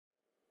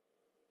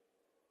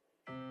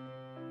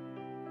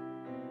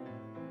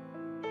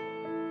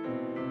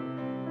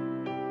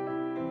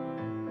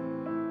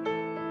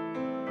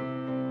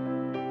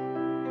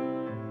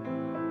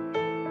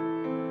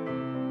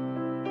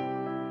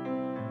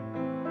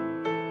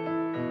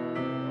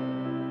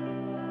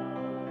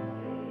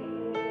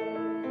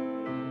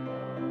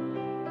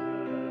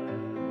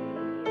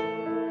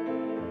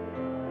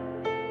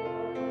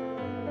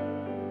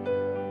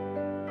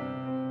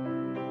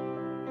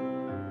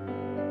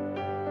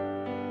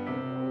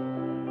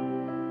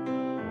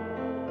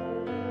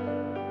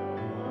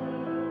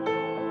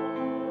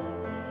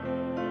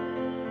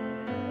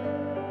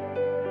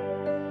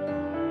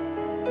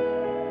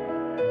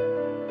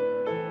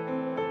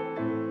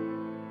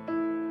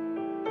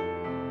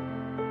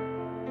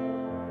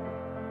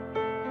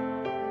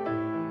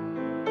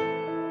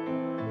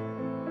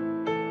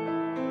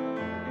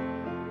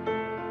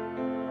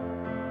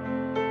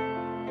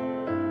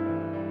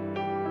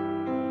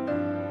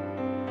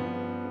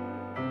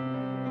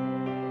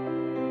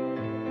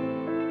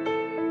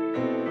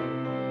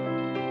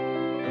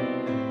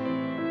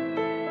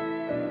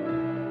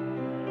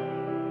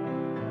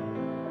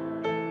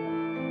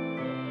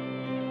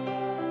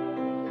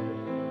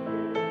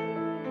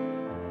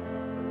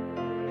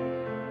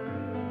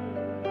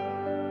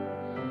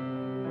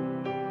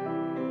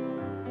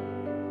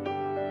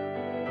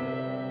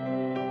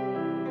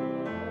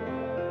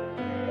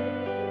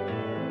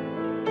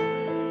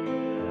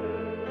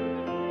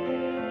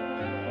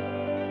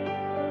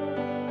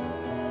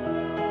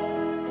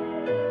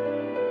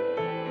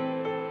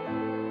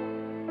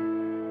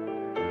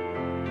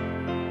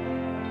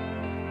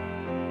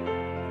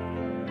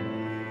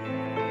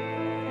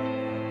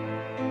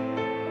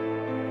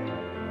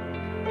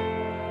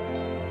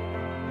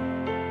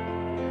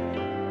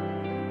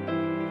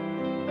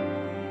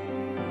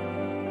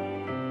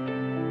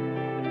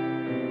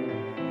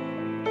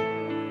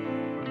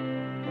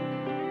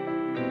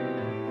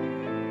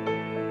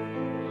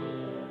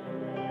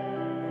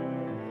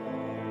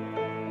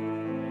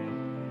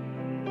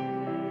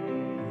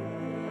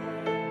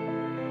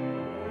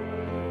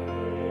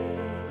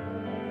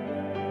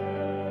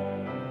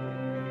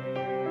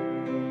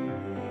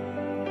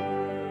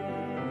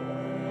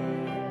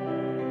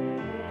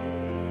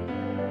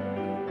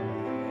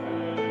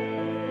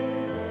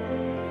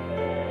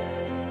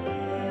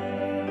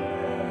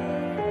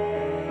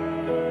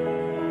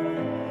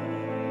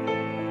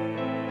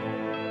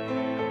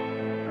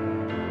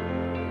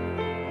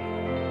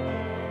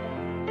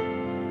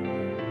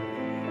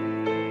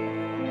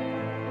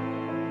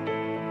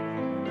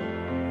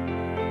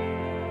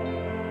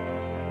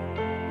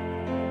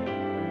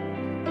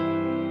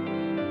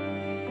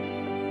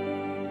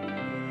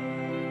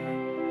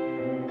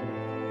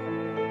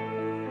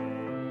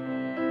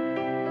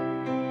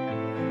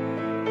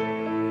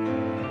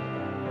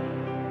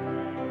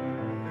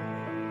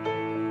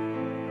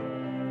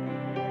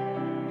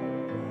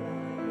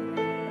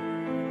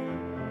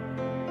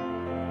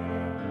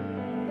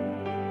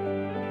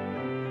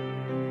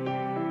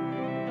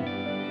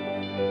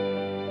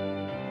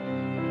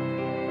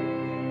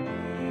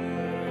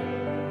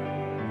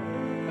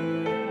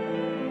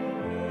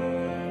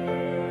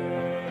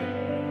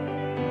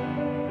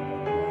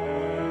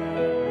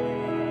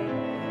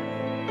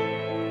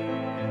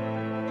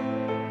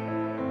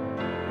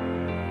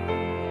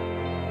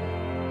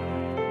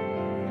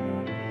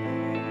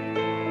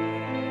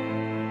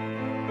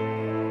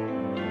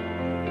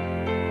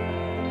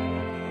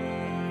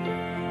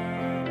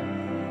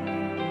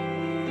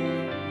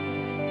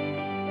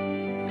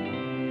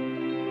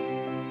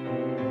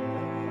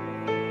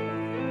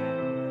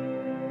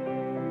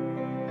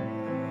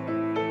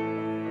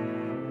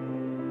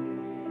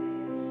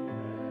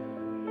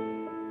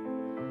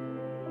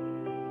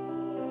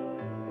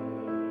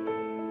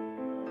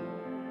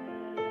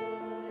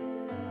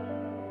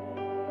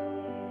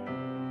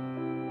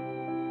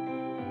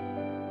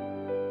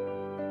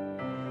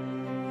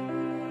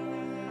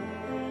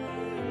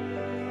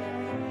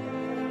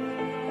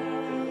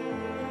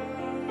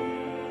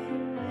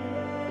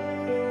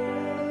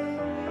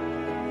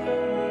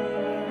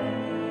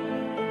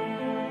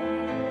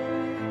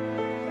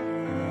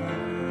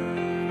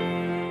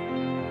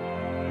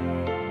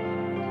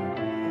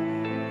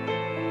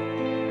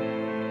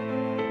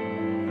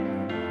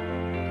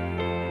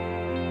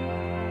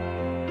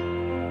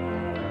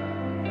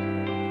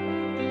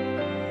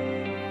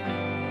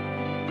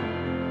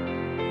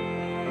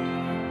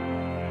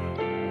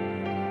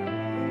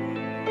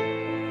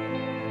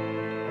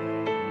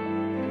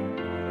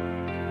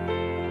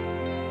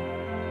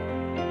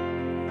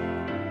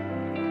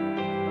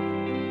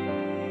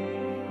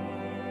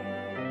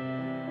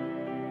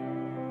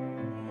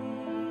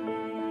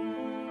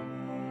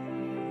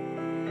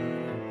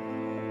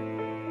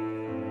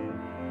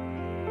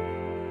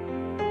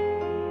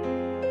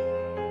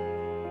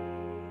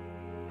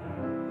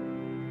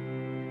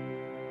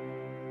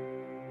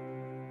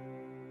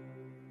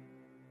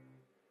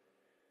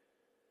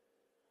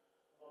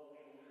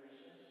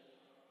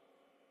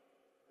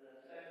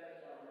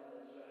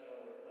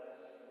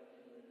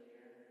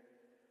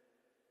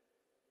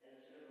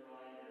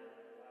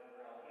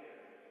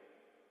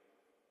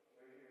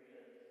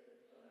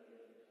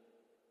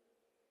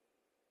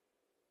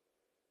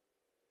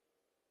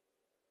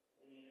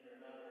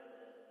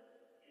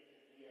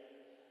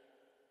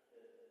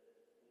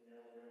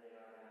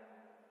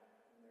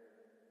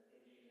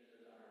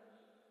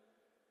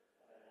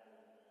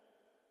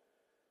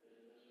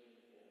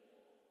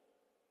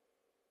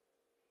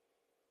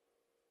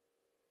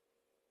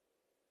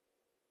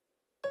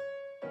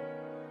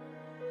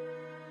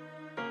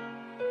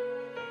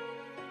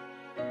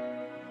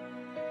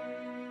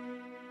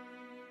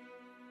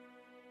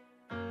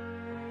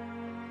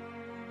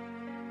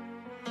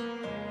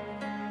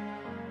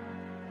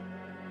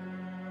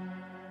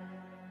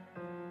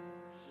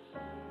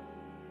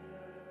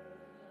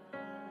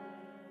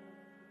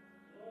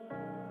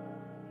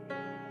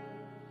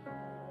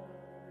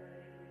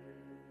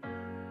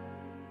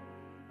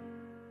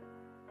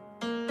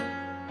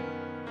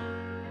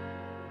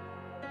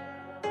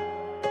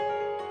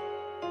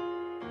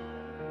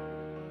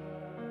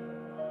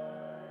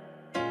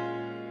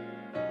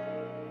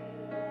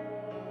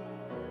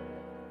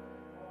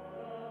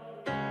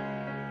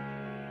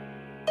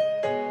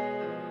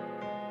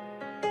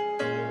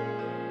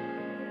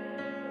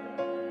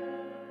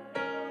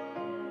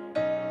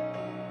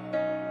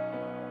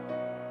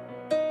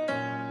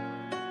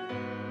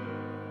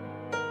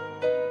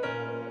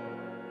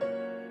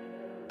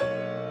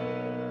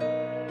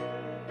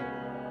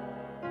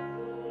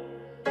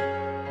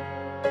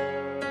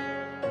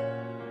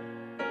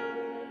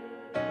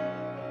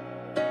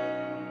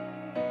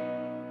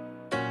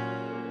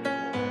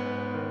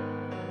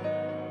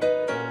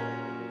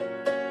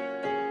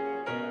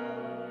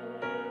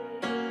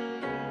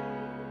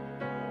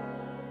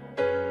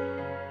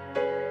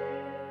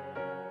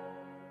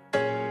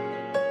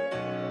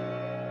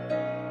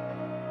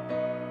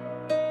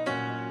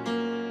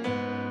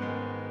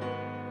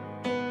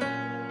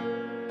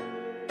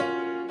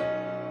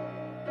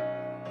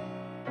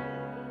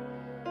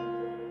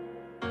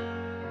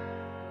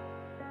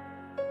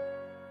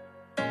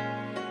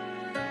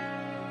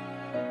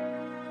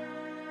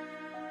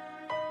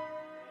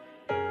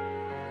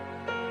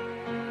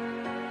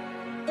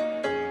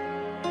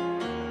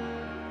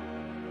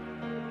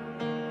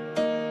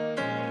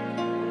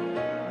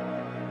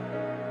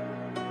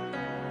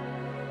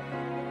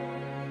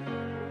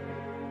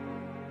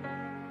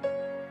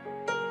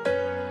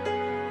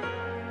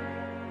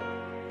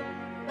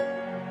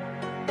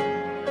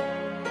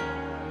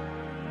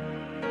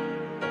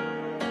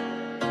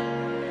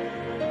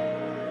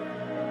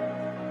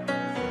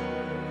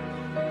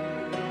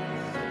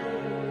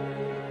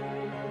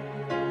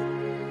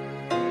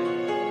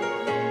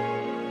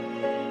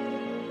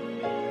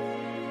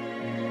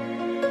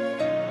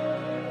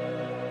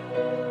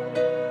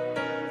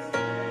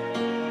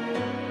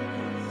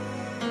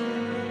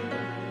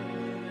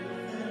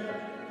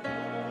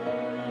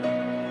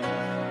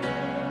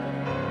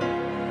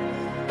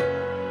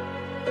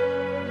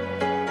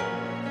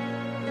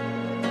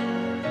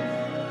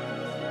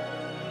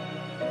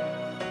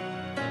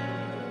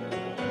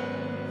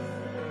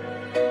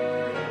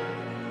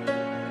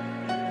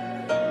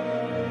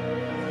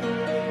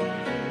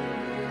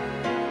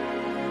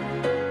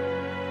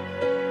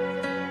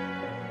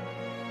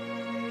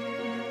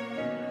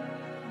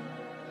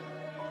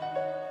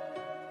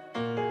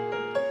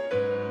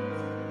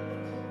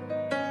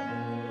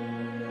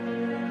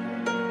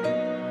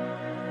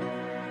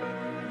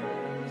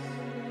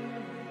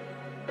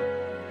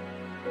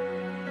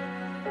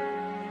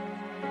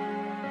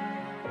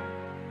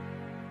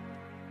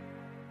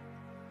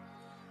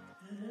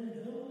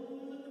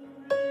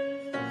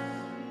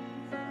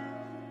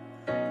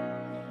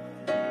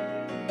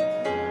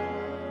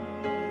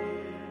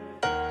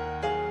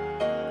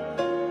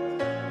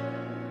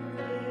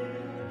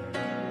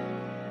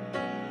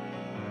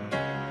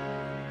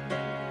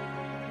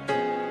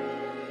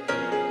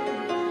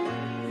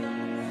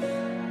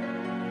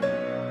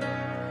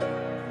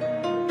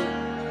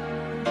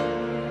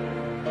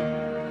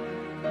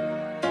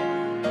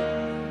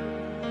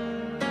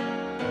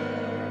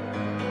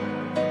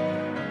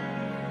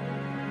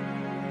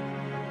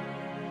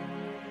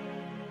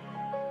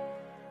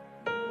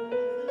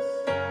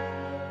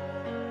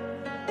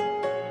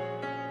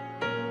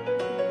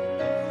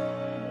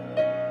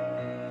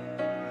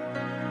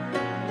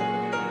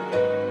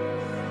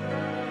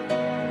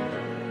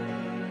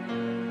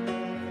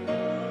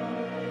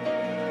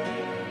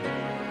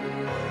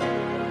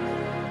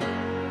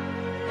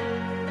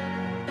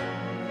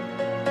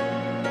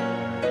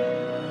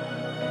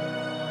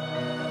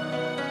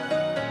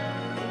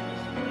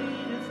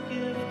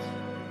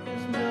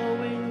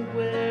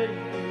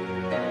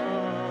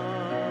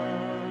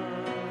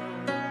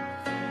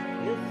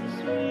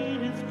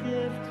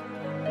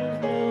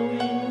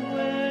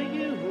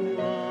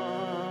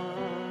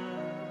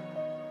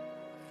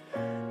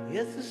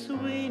Yes, the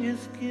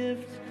sweetest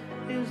gift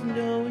is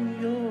knowing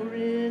you're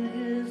in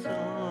his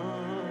arms.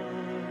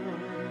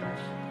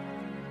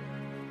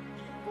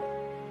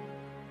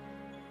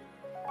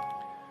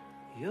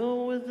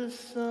 You're with the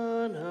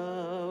Son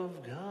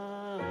of God.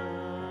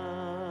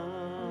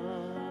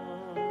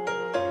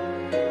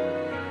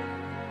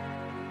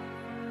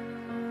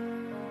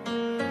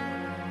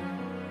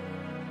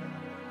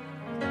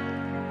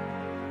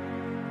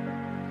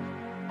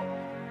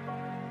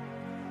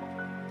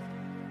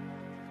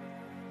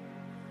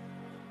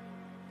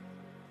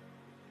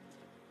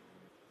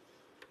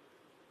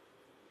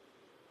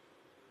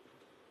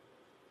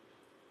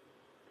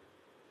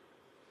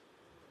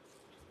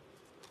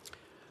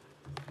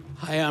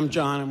 Hi, I'm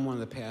John. I'm one of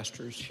the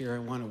pastors here. I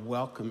want to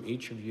welcome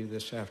each of you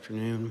this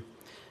afternoon.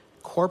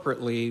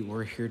 Corporately,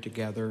 we're here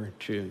together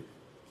to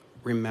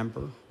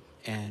remember,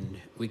 and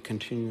we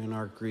continue in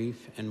our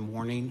grief and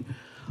mourning.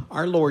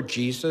 Our Lord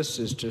Jesus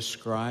is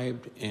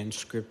described in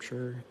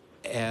Scripture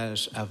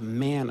as a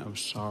man of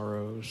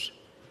sorrows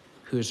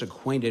who is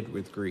acquainted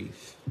with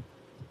grief.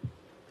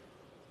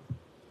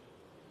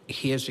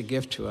 He is a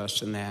gift to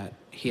us in that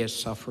he has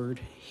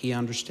suffered. He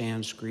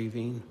understands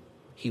grieving.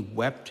 He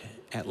wept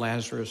at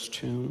Lazarus'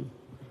 tomb,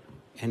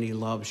 and he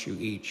loves you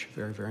each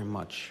very, very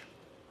much.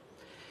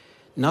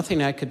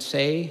 Nothing I could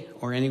say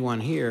or anyone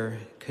here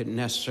could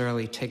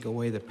necessarily take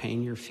away the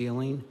pain you're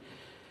feeling.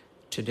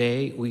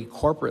 Today, we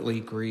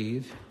corporately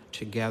grieve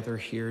together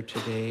here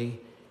today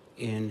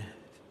in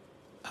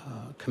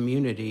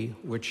community,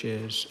 which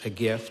is a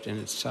gift in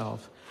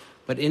itself.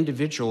 But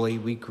individually,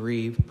 we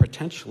grieve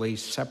potentially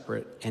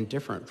separate and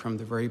different from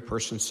the very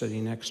person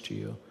sitting next to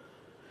you.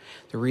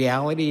 The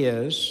reality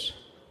is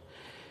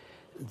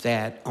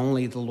that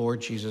only the Lord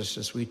Jesus,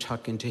 as we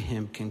tuck into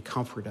him, can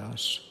comfort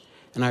us.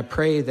 And I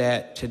pray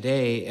that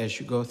today, as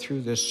you go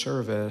through this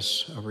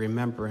service of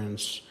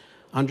remembrance,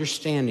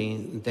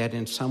 understanding that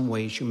in some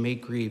ways you may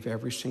grieve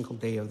every single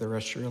day of the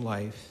rest of your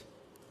life,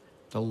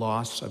 the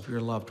loss of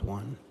your loved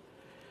one,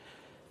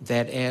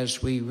 that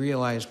as we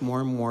realize more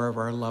and more of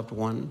our loved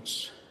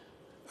ones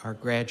are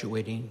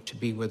graduating to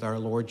be with our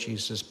Lord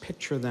Jesus,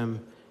 picture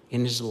them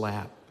in his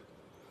lap.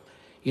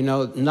 You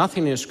know,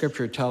 nothing in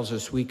Scripture tells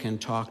us we can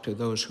talk to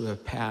those who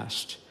have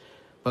passed,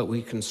 but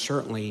we can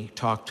certainly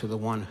talk to the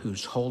one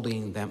who's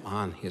holding them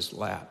on his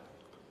lap.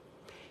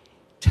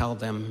 Tell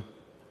them,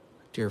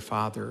 dear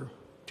Father,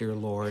 dear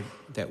Lord,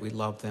 that we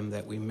love them,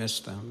 that we miss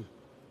them.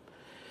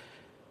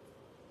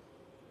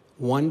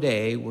 One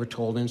day, we're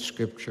told in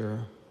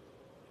Scripture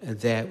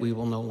that we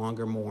will no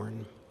longer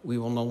mourn. We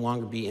will no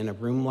longer be in a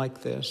room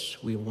like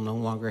this. We will no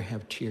longer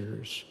have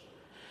tears.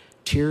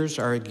 Tears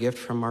are a gift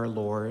from our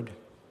Lord.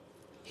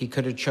 He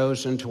could have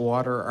chosen to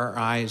water our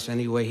eyes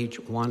any way he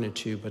wanted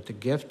to, but the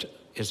gift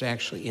is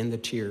actually in the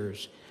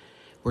tears.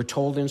 We're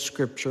told in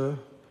Scripture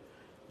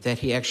that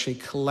he actually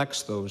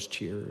collects those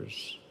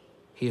tears.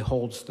 He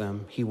holds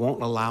them. He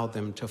won't allow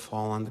them to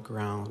fall on the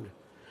ground.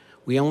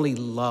 We only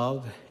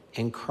love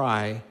and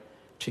cry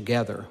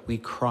together. We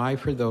cry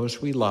for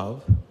those we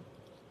love.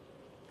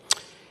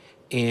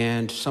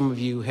 And some of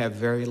you have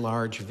very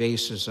large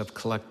vases of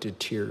collected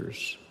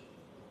tears.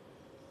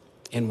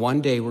 And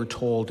one day we're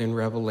told in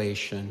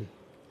Revelation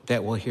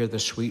that we'll hear the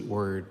sweet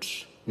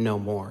words, no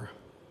more.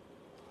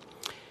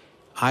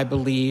 I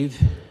believe,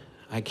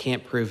 I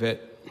can't prove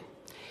it,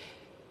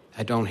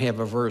 I don't have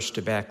a verse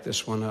to back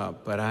this one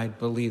up, but I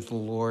believe the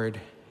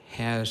Lord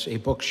has a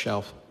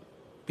bookshelf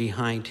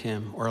behind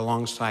him or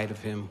alongside of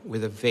him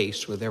with a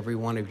vase with every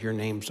one of your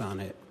names on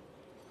it.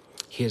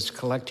 He is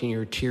collecting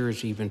your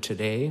tears even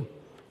today.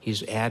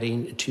 He's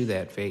adding to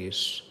that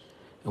vase.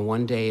 And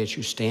one day as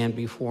you stand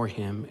before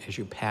him, as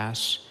you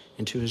pass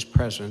into his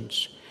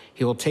presence,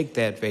 he will take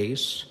that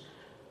vase,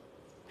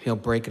 he'll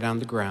break it on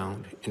the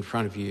ground in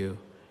front of you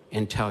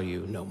and tell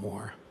you no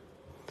more.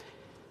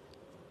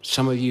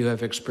 Some of you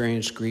have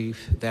experienced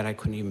grief that I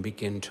couldn't even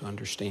begin to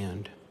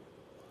understand.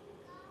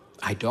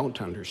 I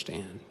don't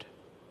understand.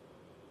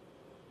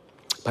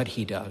 But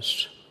he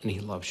does, and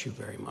he loves you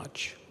very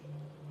much.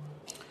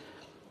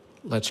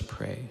 Let's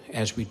pray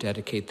as we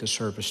dedicate the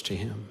service to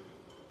him.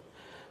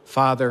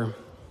 Father,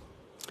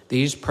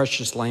 these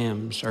precious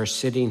lambs are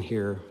sitting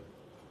here,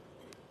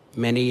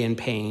 many in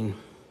pain,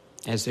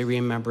 as they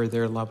remember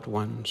their loved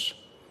ones.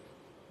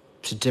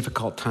 It's a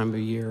difficult time of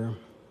year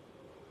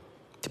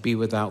to be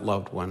without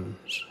loved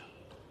ones.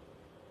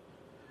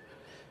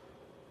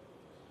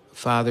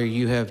 Father,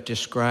 you have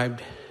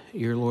described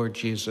your Lord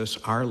Jesus,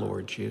 our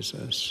Lord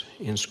Jesus,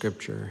 in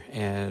Scripture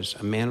as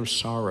a man of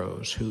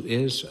sorrows who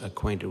is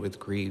acquainted with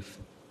grief.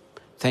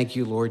 Thank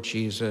you, Lord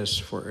Jesus,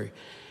 for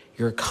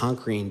your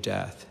conquering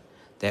death,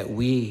 that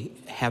we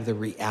have the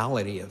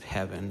reality of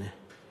heaven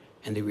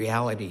and the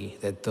reality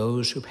that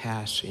those who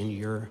pass in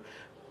your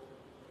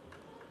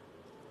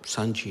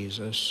Son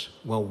Jesus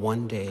will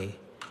one day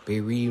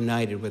be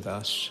reunited with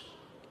us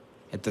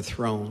at the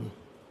throne.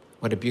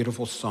 What a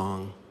beautiful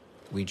song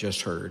we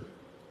just heard.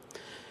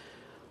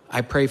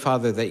 I pray,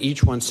 Father, that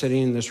each one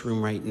sitting in this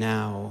room right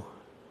now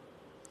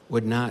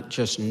would not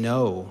just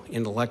know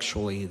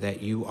intellectually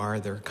that you are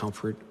their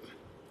comfort,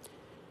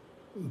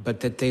 but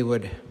that they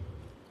would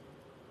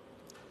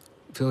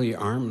feel your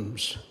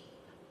arms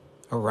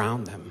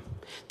around them,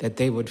 that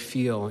they would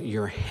feel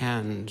your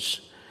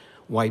hands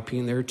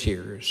wiping their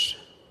tears.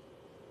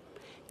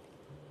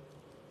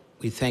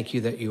 We thank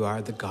you that you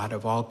are the God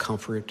of all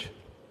comfort.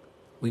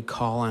 We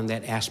call on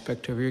that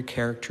aspect of your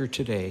character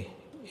today.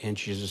 In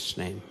Jesus'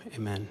 name,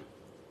 amen.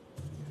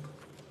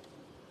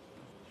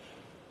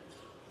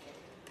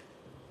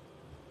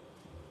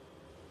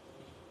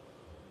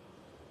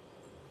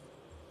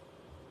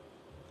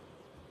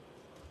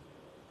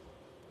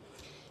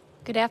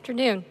 Good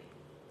afternoon,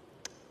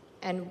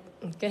 and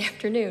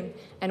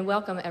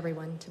welcome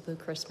everyone to Blue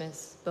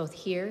Christmas, both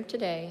here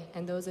today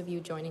and those of you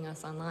joining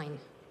us online.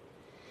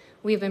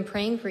 We have been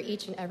praying for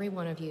each and every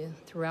one of you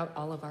throughout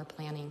all of our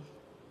planning.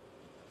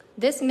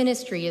 This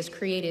ministry is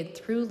created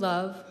through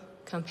love,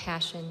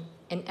 compassion,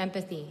 and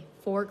empathy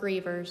for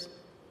grievers,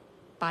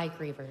 by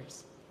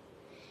grievers.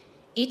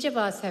 Each of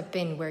us have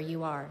been where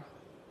you are,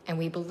 and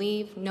we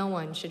believe no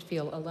one should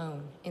feel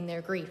alone in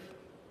their grief.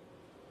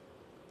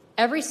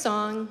 Every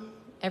song,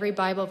 every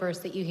Bible verse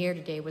that you hear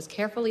today was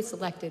carefully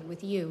selected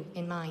with you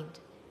in mind.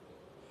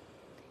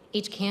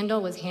 Each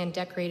candle was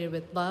hand-decorated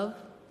with love,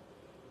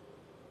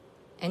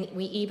 and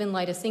we even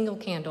light a single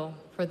candle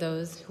for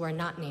those who are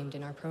not named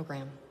in our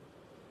program.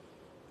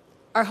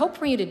 Our hope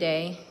for you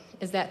today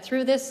is that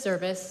through this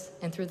service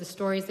and through the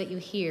stories that you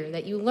hear,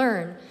 that you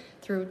learn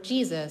through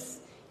Jesus,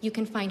 you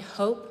can find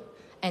hope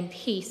and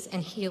peace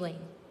and healing.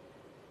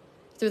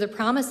 Through the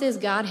promises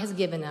God has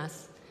given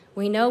us,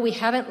 we know we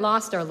haven't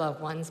lost our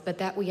loved ones, but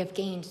that we have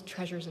gained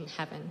treasures in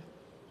heaven.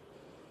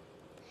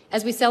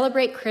 As we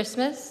celebrate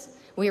Christmas,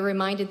 we are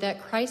reminded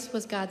that Christ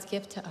was God's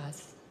gift to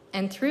us.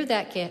 And through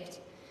that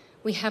gift,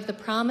 we have the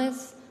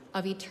promise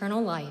of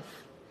eternal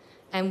life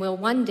and will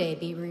one day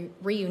be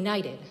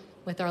reunited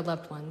with our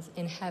loved ones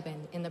in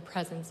heaven in the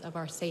presence of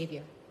our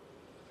Savior.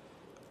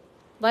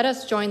 Let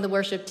us join the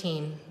worship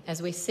team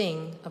as we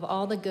sing of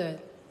all the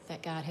good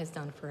that God has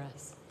done for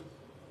us.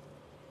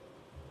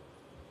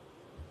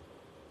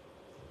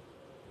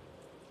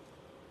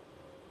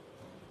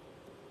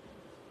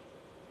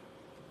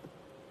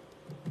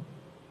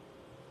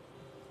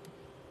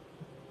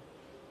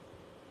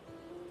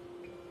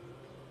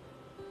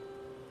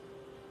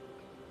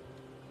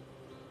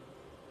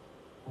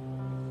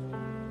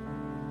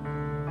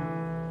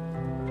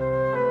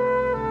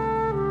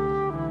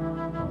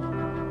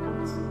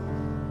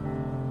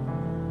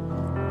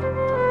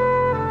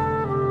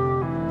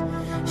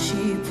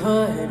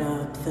 Put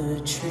up the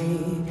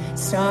tree,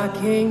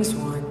 stockings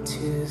 1,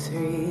 2,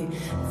 3.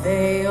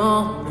 They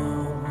all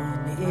know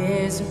one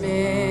is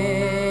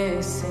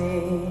missing.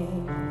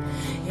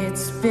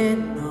 It's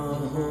been a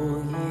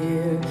whole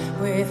year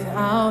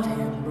without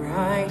him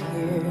right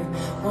here.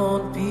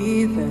 Won't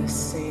be the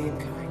same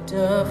kind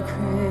of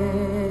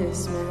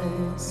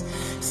Christmas.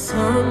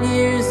 Some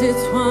years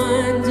it's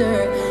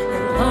wonder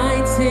and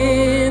lights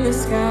in the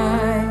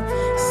sky.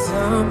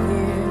 Some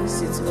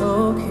years it's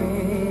okay.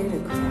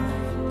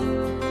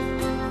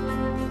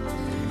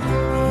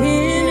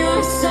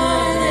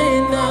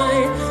 Silent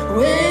night,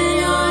 when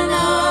you're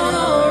not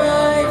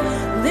alright,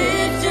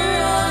 lift your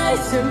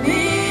eyes to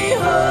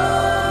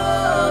behold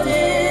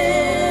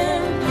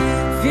him.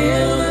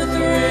 Feel the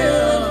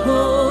thrill of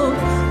hope.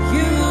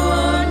 You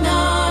are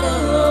not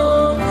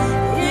alone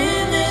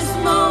in this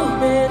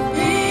moment.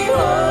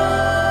 Behold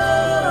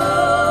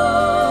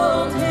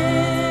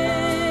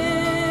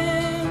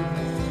him.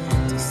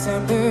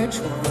 December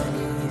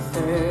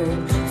 23rd,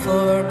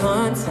 4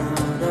 months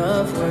out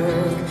of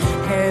work,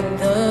 and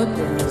the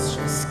bills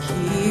just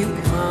keep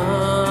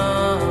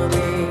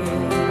coming.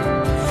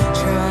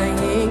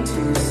 Trying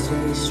to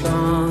stay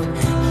strong,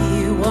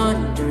 he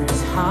wonders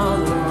how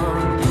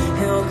long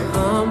he'll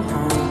come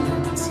home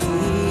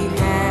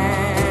empty-handed.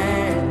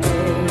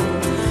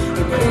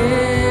 In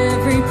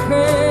every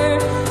prayer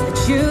that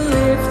you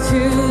lift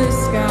to the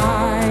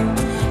sky,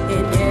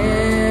 in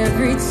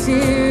every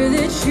tear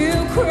that you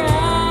cry,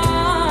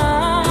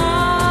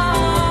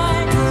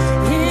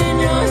 in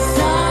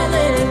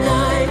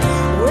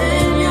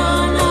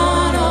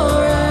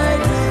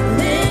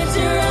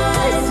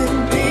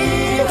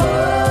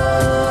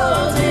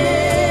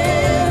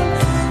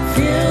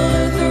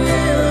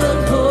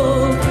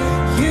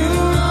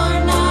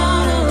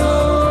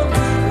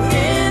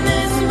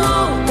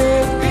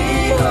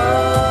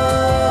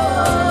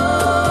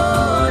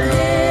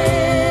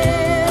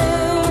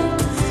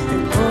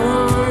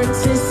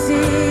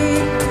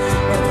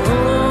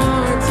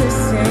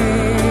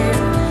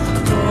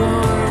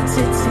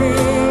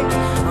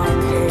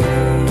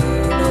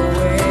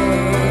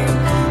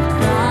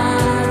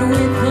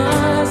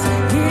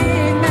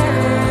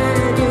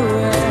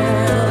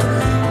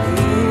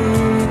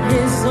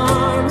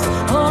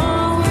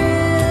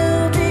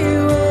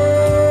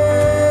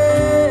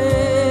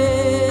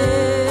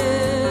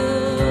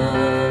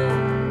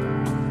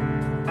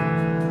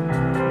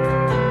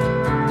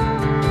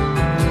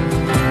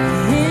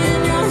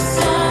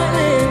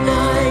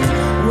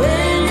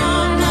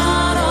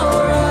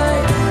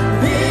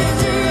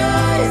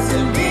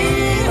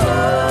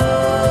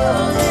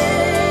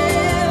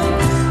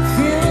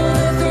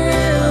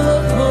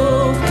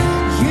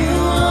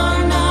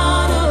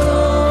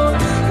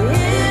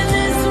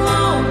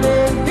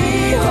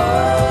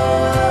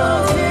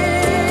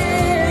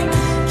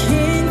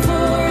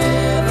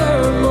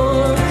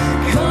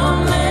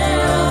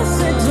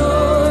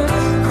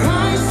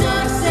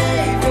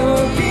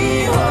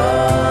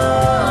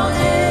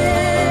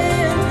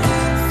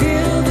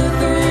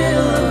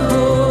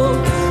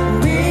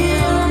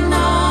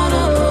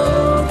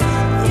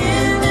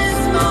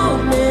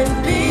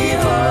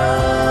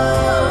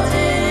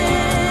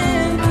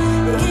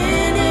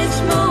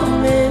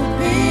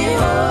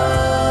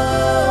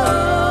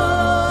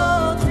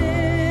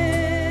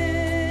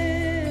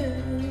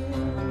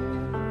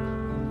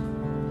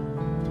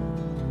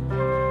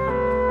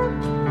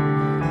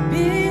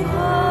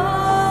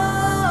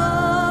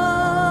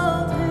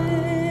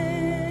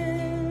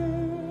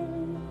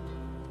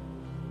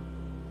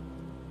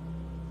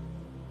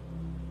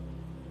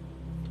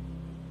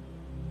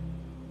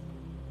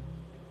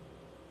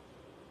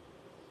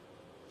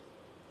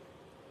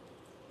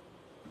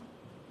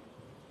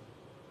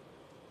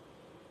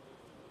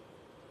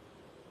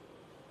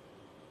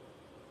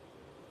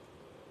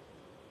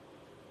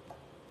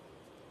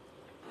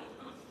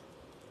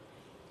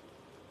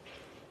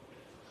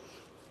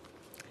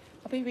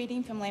be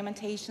reading from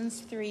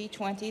Lamentations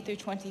 3:20 through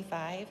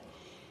 25.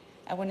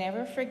 I will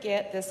never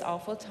forget this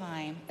awful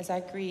time as I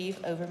grieve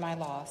over my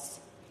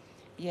loss.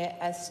 Yet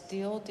I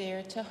still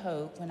dare to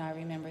hope when I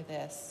remember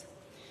this.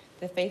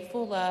 The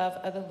faithful love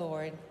of the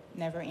Lord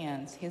never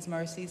ends. His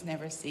mercies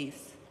never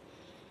cease.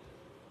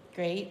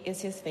 Great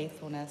is his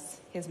faithfulness.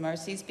 His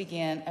mercies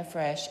begin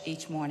afresh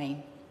each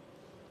morning.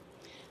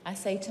 I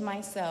say to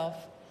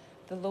myself,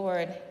 the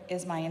Lord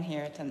is my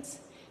inheritance.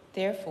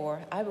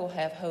 Therefore, I will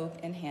have hope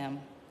in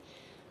him.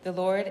 The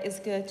Lord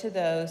is good to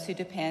those who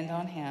depend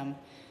on him,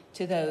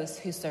 to those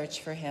who search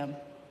for him.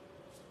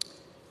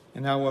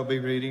 And now we'll be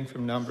reading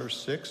from Numbers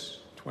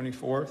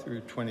 6:24 through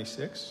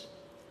 26.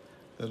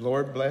 The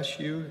Lord bless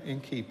you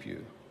and keep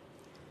you.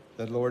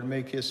 The Lord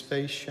make his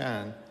face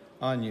shine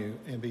on you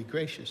and be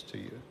gracious to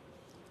you.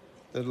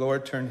 The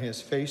Lord turn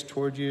his face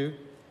toward you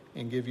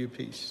and give you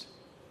peace.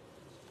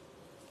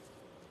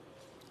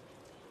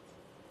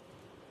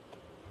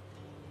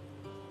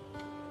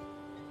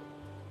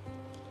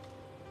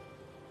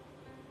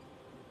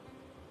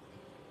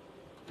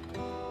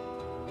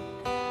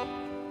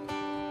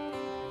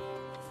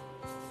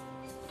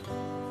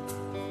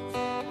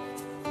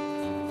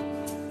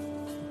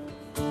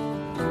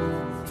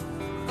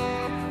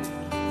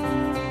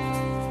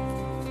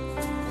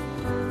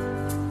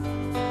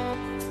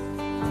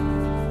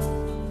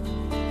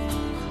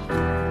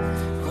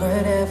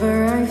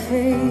 Whatever I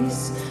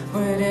face,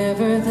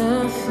 whatever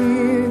the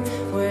fear,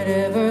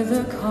 whatever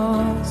the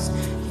cost,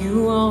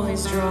 you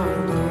always draw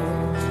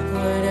near.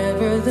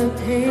 Whatever the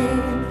pain,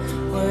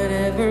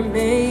 whatever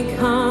may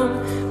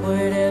come,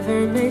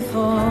 whatever may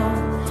fall,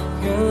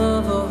 your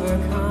love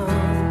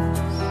overcomes.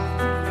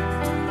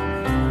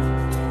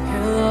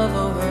 Your love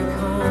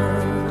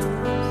overcomes.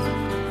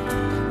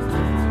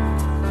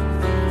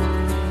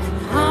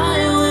 I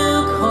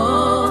will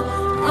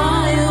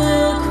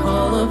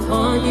call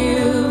upon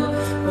you.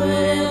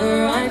 Whatever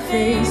I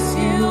face,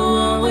 you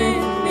are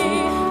with me.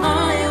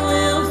 I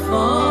will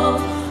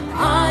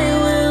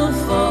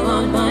fall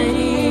on my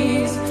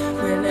knees.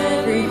 With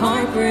every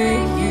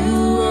heartbreak, you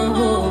will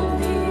hold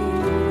me.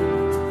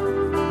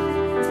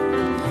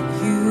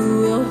 You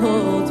will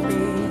hold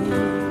me.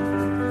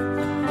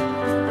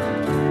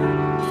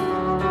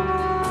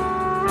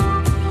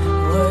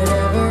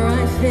 Whatever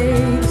I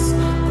face,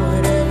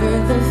 whatever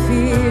the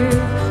fear,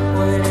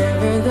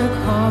 whatever the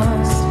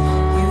cost,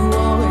 you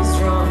always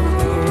draw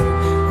near.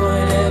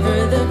 Whatever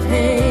the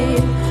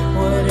pain,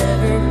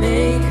 whatever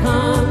may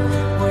come,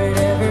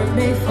 whatever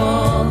may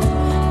fall,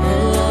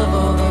 your love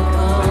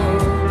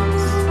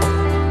overcomes.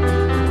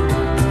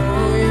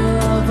 Oh, your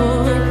love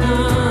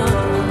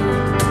overcomes.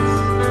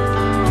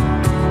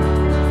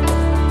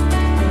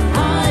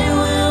 I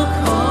will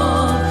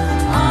call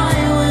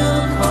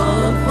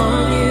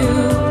upon you.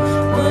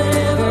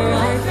 Whatever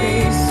I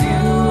face,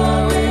 you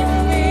are with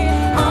me.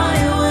 I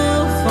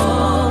will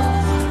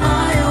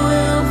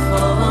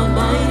fall on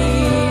my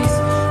knees.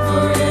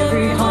 For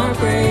every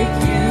heartbreak,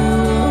 you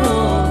will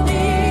hold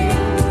me.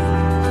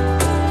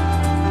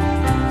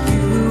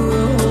 You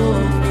will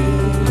hold me.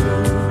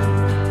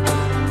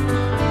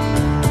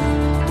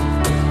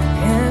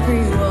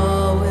 Every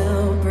wall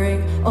will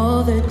break,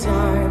 all the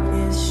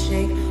darkness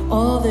shake,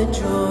 all the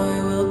joy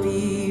will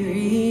be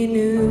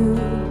renewed.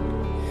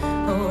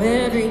 Oh,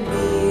 every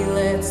knee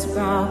let's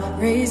bow,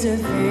 raise a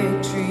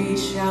victory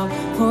shout,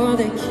 for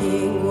the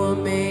King will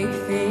make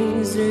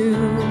things new.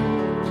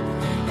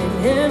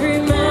 And every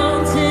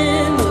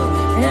mountain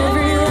move,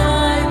 every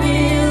lie be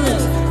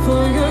loosed,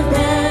 for your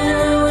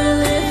banner we're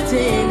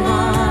lifting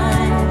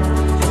high.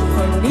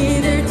 For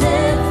neither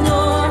death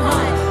nor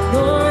height,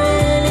 nor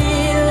any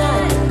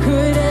light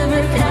could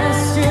ever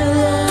cast your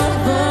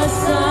love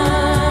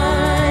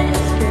aside.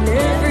 And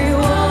every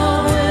wall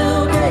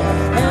will break,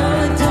 all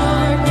the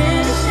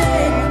darkness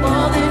shake,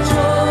 all the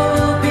joy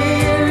will be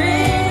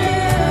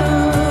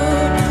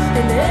renewed.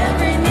 And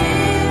every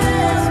knee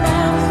that's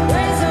bowed,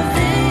 raise a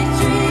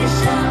victory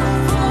shout,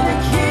 for the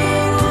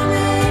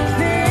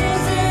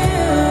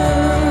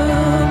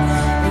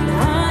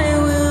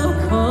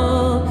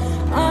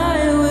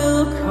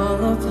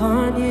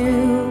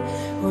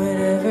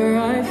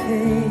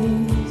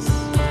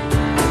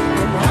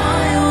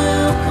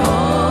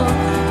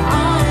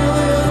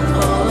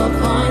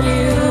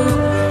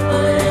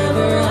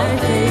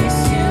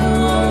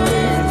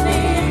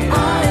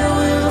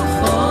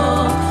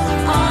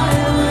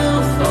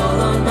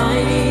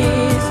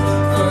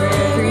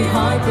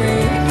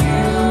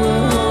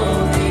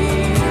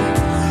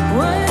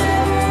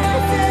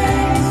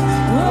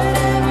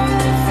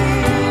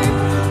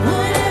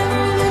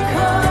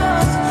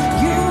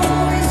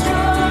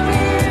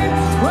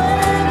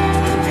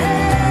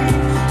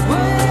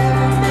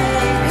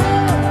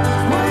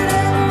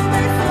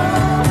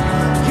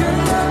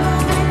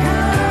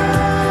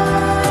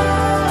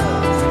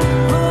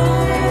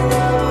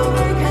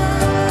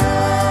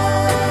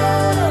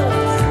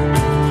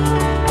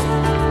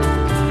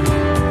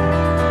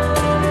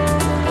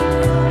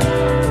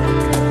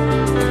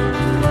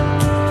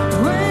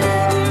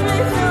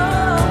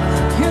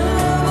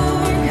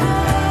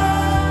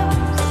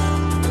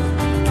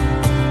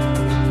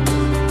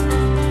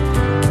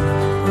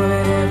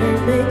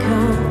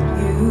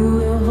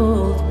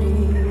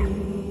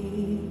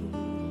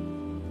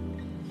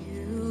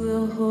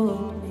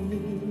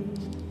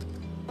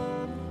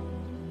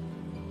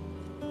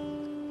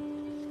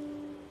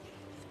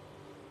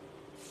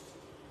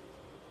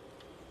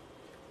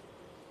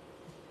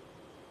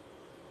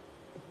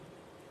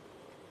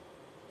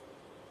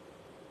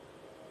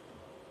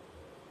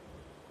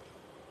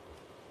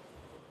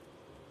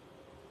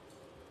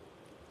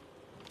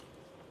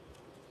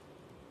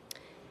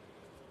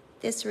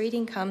This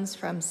reading comes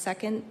from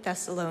 2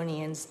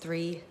 Thessalonians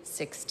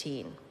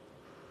 3:16.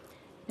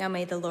 Now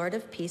may the Lord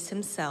of peace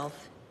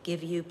himself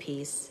give you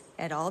peace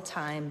at all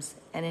times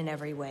and in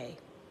every way.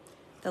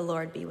 The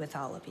Lord be with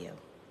all of you.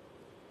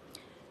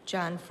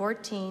 John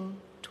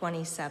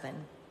 14:27.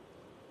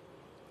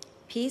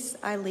 Peace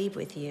I leave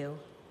with you,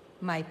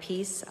 my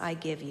peace I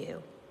give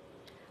you.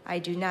 I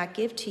do not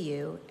give to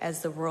you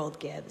as the world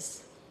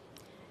gives.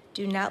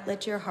 Do not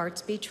let your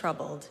hearts be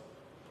troubled,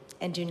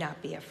 and do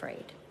not be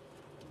afraid.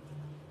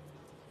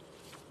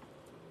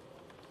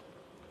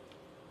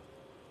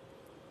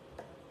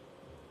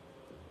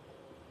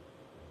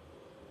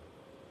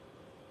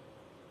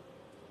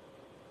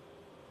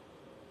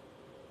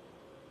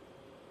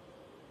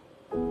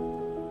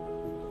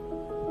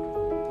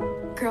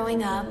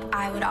 Growing up,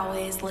 I would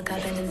always look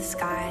up into the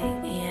sky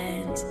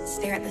and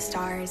stare at the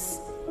stars.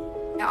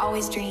 I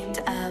always dreamed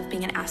of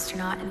being an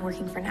astronaut and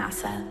working for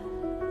NASA.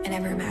 I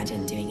never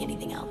imagined doing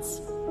anything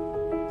else.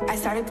 I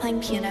started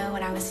playing piano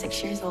when I was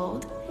 6 years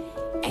old,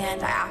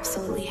 and I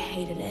absolutely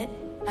hated it.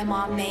 My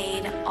mom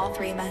made all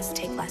three of us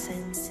take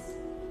lessons.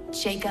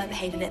 Jacob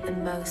hated it the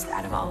most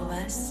out of all of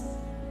us.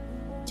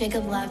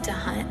 Jacob loved to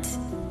hunt.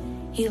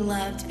 He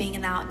loved being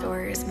in the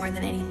outdoors more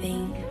than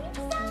anything.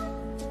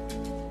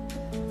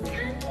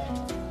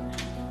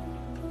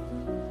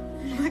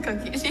 Look how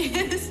cute she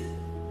is.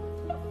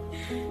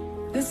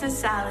 This is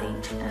Sally,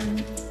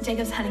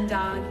 Jacob's hunting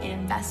dog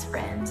and best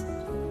friend.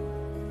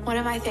 One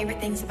of my favorite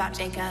things about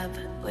Jacob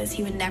was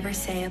he would never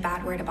say a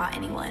bad word about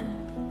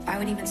anyone. If I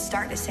would even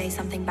start to say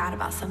something bad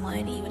about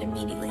someone, he would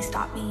immediately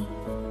stop me.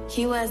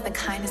 He was the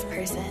kindest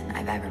person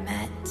I've ever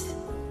met.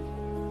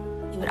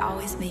 He would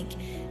always make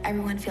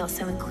everyone feel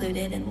so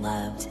included and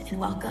loved and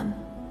welcome.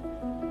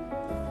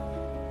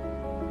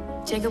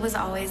 Jacob was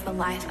always the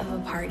life of a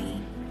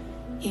party.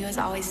 He was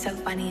always so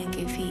funny and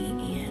goofy,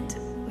 and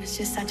it was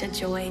just such a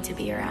joy to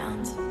be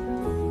around.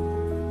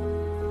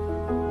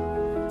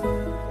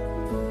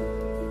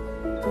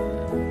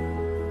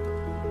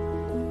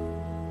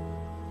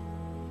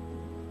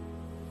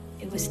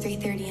 It was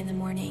 3:30 in the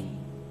morning,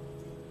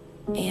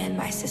 and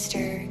my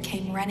sister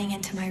came running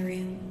into my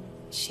room.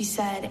 She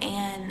said,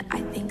 "Anne,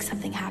 I think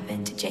something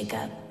happened to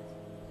Jacob."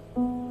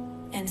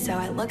 And so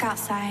I look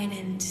outside,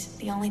 and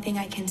the only thing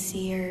I can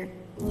see are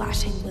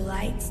flashing blue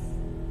lights.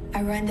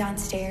 I run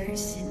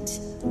downstairs, and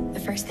the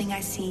first thing I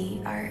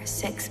see are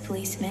 6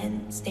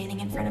 policemen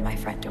standing in front of my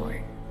front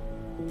door.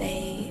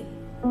 They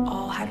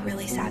all had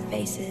really sad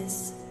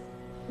faces.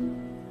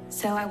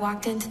 So I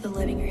walked into the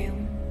living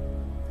room,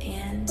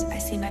 and I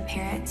see my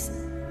parents.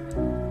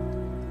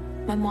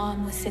 My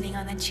mom was sitting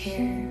on the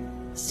chair,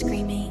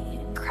 screaming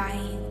and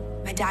crying.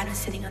 My dad was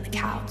sitting on the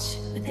couch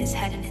with his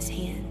head in his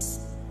hands.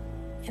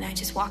 And I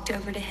just walked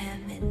over to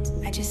him,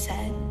 and I just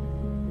said,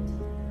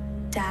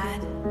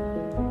 "Dad,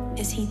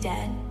 is he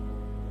dead?"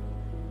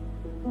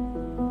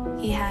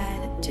 He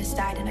had just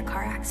died in a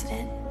car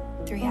accident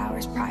 3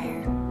 hours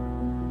prior.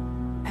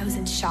 I was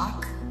in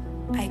shock.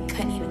 I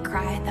couldn't even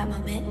cry at that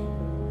moment.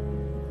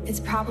 It's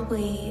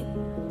probably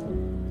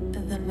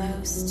the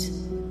most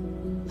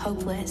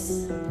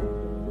hopeless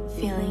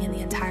feeling in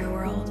the entire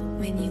world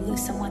when you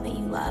lose someone that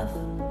you love.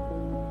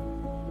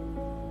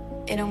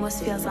 It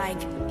almost feels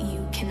like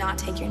you cannot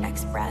take your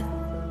next breath.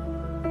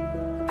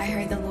 I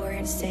heard the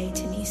Lord say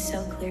to me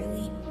so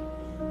clearly,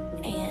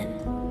 "Anne,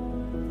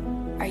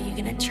 are you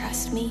gonna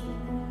trust me,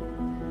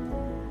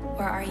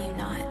 or are you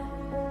not?"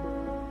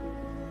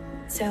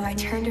 So I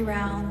turned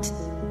around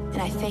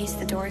and I faced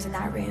the doors in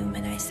that room,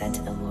 and I said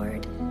to the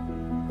Lord,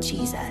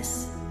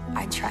 "Jesus,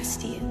 I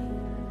trust you."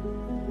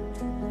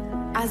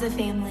 As a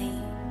family,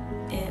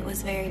 it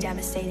was very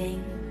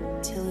devastating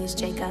to lose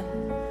Jacob.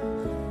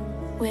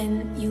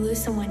 When you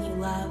lose someone you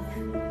love,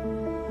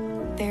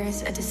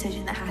 there's a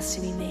decision that has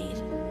to be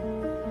made.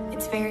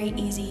 It's very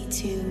easy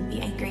to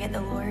be angry at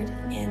the Lord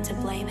and to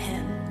blame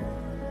him.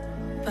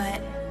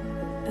 But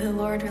the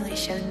Lord really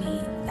showed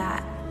me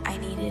that I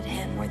needed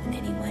him more than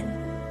anyone,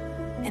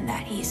 and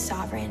that he's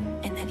sovereign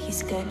and that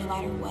he's good no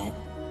matter what.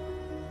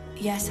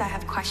 Yes, I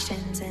have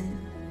questions, and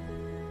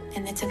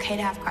it's okay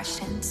to have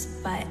questions,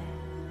 but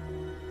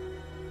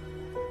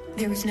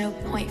there was no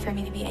point for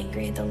me to be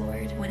angry at the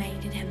Lord when I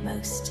needed him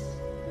most.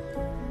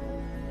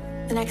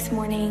 The next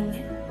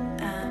morning,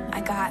 I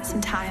got some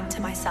time to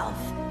myself,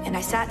 and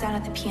I sat down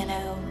at the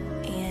piano,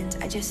 and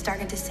I just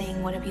started to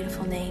sing "What a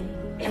Beautiful Name."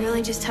 I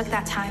really just took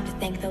that time to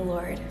thank the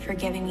Lord for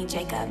giving me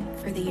Jacob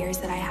for the years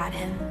that I had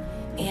him.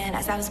 And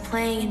as I was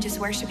playing and just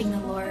worshiping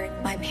the Lord,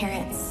 my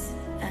parents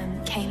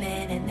came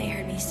in and they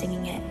heard me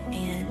singing it,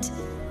 and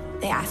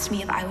they asked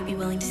me if I would be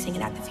willing to sing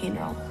it at the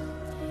funeral.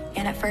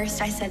 And at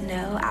first I said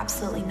no,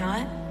 absolutely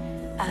not.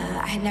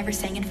 I had never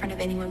sang in front of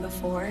anyone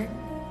before.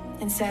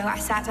 And so I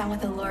sat down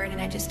with the Lord,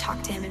 and I just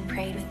talked to him and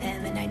prayed with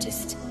him, and I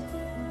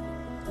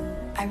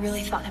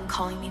really felt him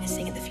calling me to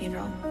sing at the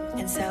funeral.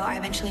 And so I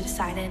eventually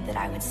decided that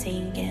I would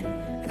sing, and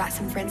I got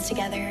some friends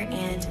together,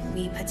 and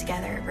we put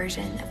together a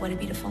version of "What a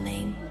Beautiful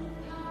Name."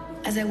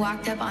 As I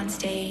walked up on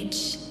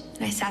stage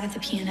and I sat at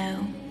the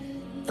piano,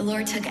 the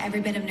Lord took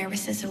every bit of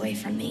nervousness away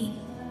from me.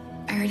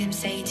 I heard him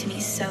say to me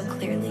so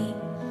clearly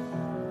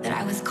that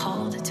I was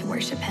called to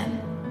worship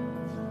him.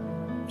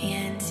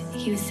 And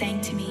he was saying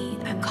to me,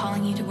 I'm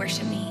calling you to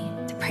worship me,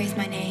 to praise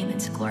my name,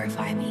 and to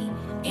glorify me.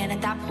 And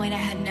at that point, I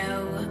had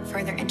no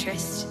further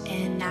interest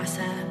in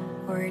NASA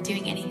or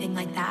doing anything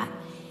like that.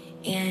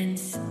 And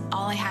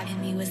all I had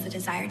in me was the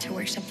desire to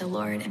worship the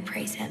Lord and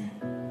praise him.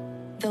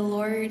 The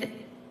Lord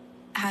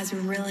has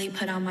really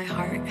put on my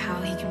heart how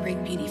he can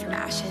bring beauty from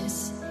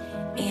ashes,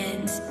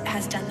 and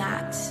has done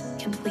that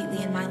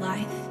completely in my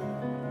life.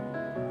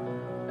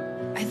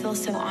 I feel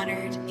so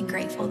honored and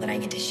grateful that I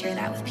get to share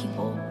that with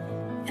people,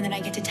 and that I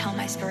get to tell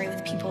my story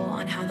with people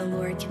on how the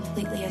Lord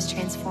completely has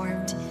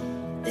transformed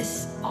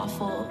this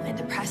awful and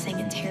depressing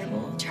and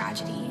terrible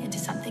tragedy into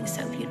something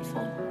so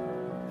beautiful.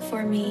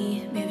 For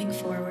me, moving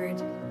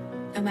forward,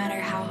 no matter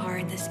how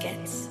hard this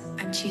gets,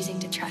 I'm choosing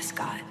to trust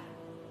God.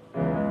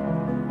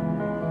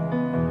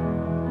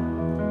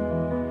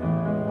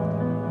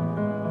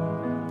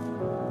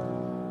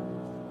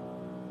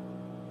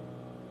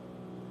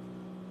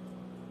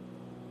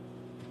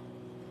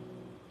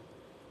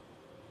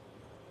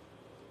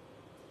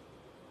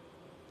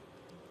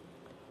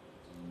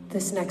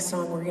 This next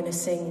song we're going to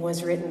sing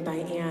was written by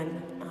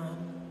Anne,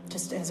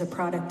 just as a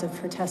product of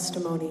her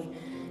testimony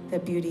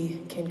that beauty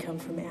can come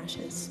from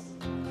ashes.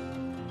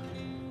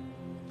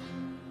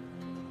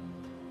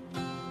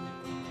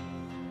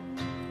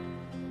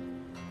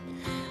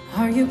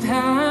 Are you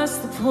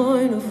past the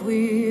point of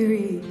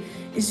weary?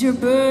 Is your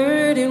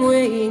burden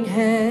weighing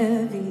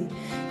heavy?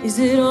 Is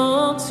it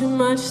all too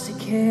much to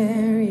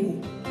carry?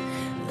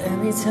 Let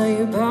me tell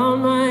you about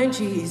my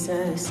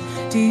Jesus.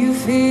 Do you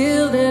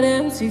feel that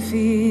empty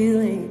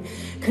feeling?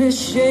 'Cause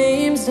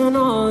shame's done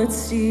all it's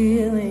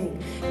stealing,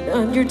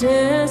 and you're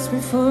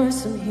desperate for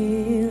some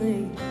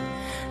healing.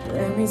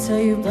 Let me tell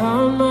you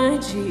about my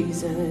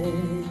Jesus.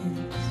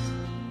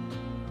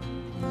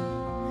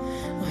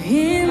 Well,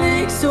 he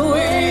makes a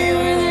way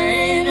where there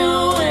ain't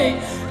no way,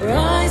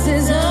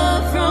 rises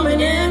up from an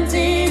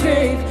empty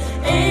grave.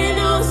 Ain't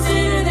no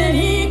sinner that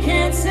he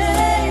can't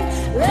save.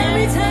 Let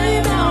me tell you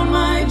about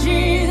my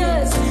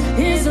Jesus.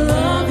 His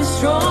love is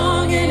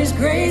strong and his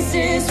grace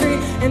is free.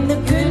 And the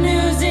good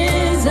news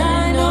is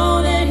I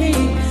know that he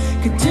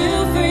could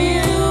do for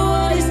you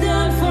what he's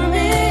done for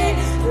me.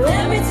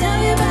 Let me tell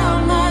you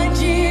about my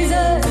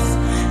Jesus,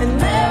 and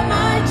let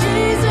my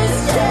Jesus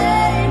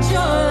change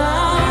your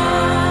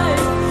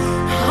life.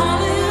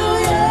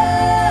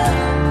 Hallelujah,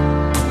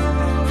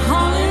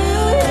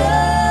 hallelujah,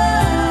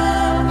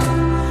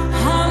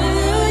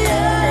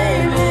 hallelujah,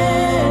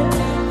 amen,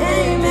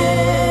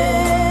 amen.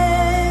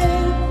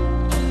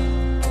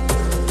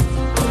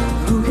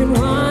 Who can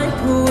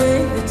wipe away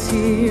the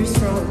tears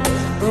from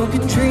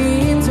broken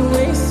dreams and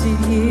wasted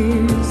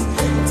years,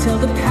 and tell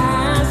the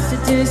past to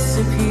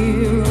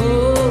disappear?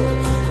 Oh,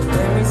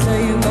 let me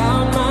tell you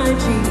about my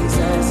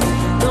Jesus.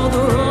 All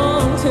the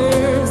wrong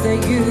turns that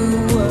you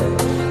would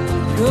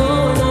go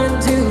and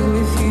undo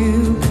if you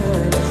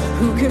could.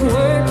 Who can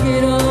work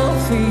it all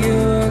for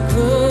your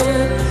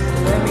good?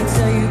 Let me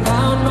tell you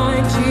about my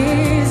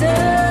Jesus.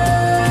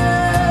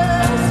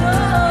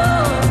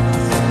 Oh,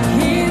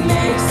 he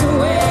makes a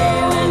way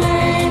when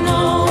there ain't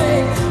no way.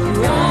 He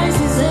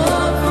rises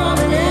up from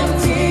an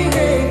empty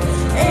grave.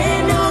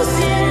 Ain't no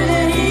sinner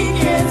that he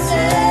can't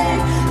save.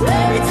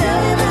 Let me tell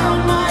you about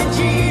my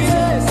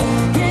Jesus.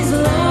 His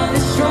love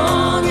is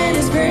strong and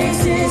his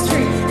grace is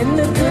free. And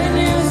the good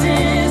news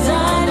is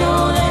I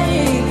know that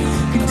he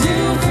can do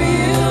for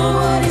you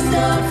what he's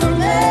done for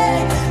me.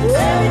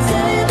 Let me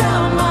tell you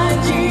about my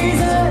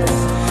Jesus,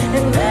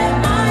 and let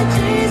my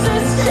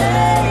Jesus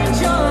change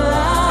your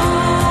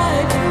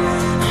life.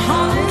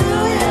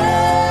 Hallelujah,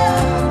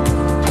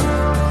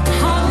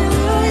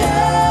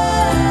 hallelujah,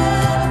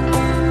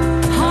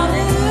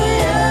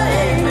 hallelujah,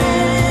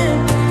 amen,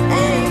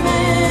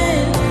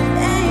 amen,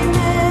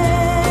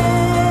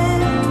 amen.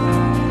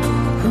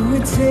 Who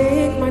would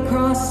take my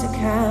cross to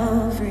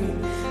Calvary,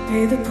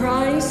 pay the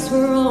price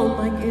for all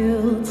my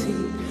guilty?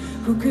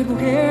 Who could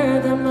care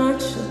that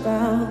much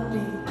about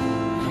me?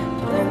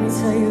 Let me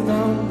tell you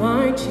about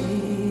my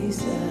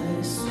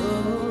Jesus.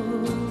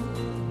 Oh,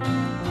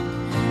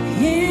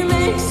 he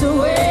makes a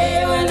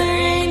way when there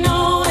ain't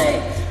no way,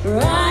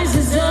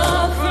 rises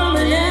up from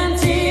an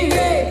empty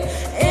grave.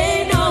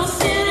 Ain't no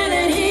sinner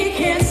that he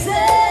can't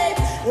save.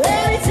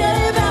 Let me tell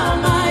you about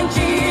my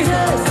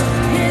Jesus.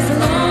 His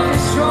love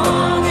is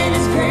strong and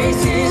his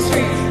grace is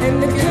free. And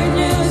the good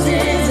news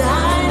is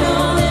I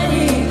know that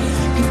he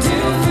can do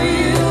for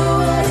you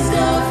what he's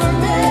done for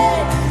me.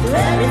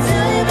 Let me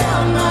tell you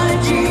about my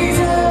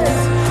Jesus,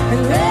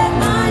 and let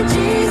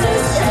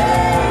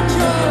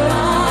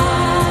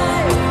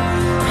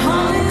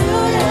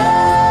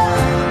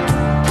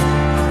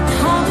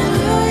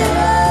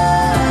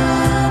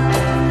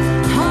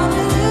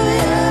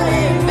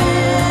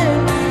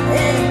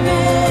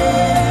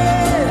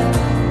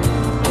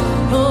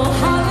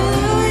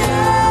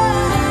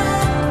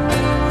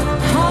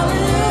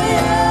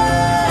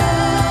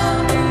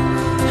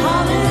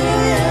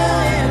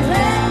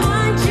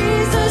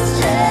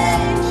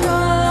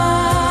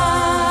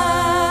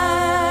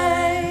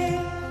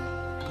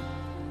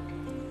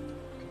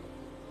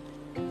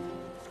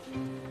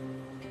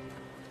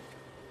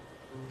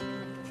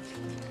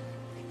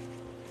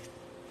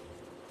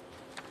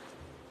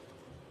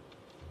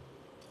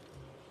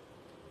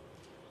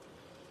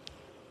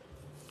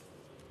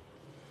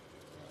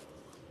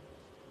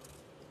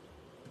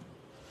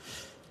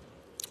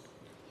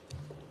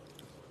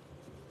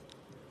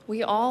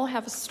We all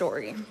have a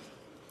story.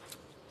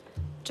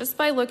 Just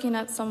by looking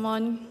at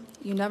someone,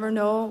 you never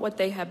know what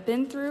they have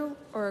been through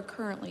or are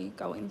currently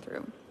going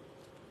through.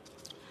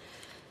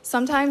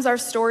 Sometimes our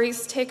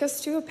stories take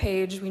us to a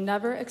page we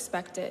never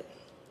expected,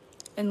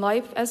 and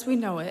life as we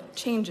know it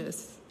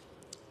changes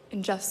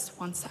in just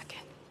 1 second.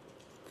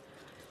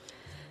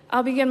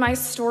 I'll begin my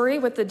story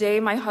with the day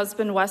my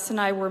husband Wes and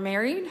I were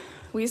married.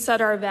 We said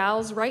our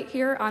vows right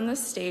here on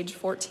this stage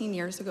 14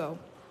 years ago.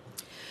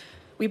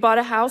 We bought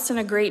a house in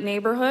a great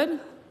neighborhood,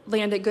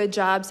 landed good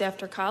jobs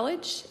after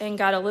college, and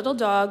got a little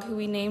dog who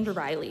we named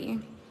Riley.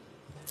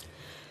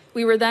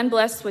 We were then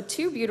blessed with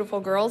 2 beautiful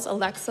girls,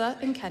 Alexa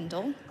and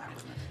Kendall.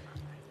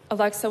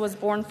 Alexa was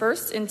born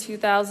first in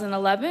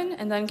 2011,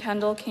 and then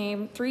Kendall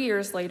came 3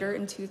 years later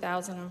in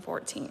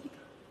 2014.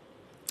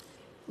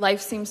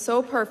 Life seemed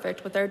so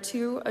perfect with our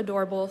 2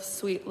 adorable,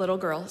 sweet little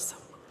girls.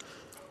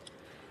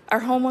 Our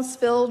home was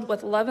filled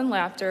with love and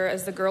laughter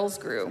as the girls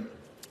grew.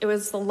 It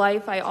was the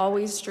life I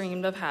always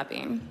dreamed of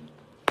having.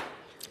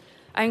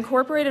 I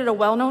incorporated a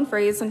well-known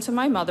phrase into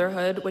my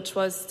motherhood, which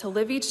was to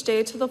live each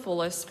day to the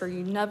fullest, for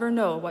you never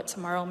know what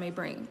tomorrow may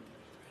bring.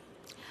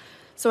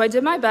 So I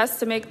did my best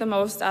to make the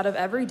most out of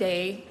every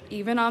day,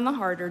 even on the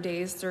harder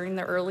days during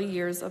the early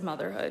years of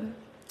motherhood.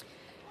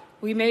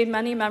 We made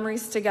many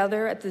memories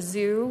together at the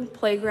zoo,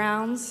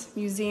 playgrounds,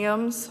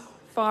 museums,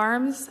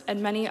 farms,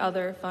 and many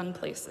other fun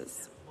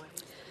places.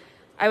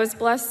 I was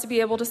blessed to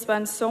be able to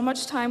spend so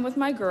much time with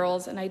my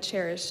girls, and I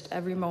cherished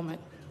every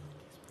moment.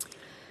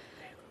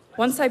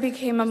 Once I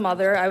became a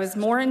mother, I was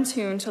more in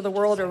tune to the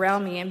world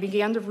around me and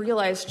began to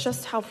realize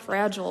just how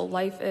fragile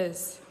life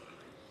is.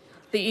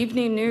 The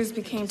evening news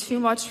became too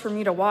much for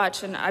me to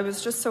watch, and I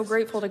was just so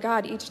grateful to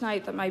God each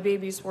night that my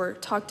babies were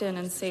tucked in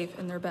and safe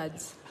in their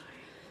beds.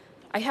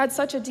 I had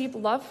such a deep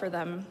love for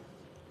them,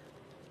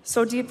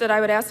 so deep that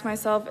I would ask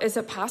myself, is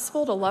it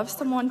possible to love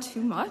someone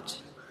too much?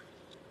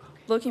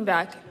 Looking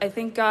back, I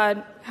think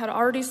God had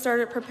already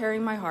started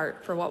preparing my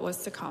heart for what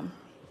was to come.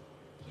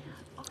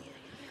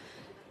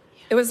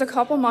 It was a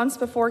couple months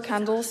before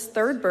Kendall's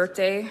 3rd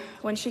birthday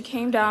when she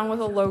came down with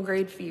a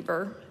low-grade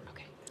fever.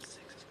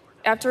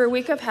 After a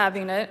week of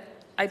having it,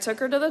 I took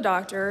her to the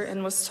doctor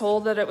and was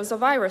told that it was a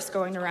virus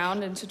going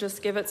around and to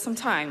just give it some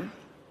time.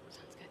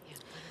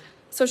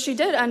 So she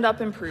did end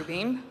up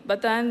improving,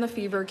 but then the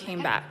fever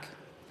came back.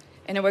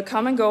 And it would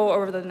come and go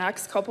over the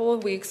next couple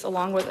of weeks,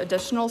 along with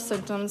additional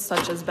symptoms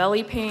such as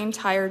belly pain,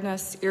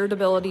 tiredness,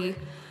 irritability,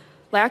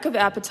 lack of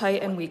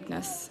appetite, and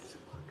weakness.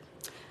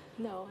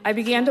 I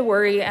began to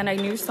worry, and I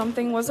knew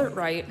something wasn't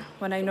right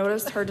when I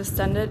noticed her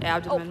distended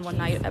abdomen one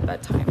night at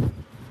bedtime.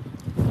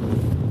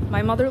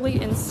 My motherly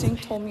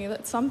instinct told me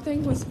that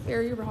something was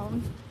very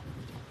wrong.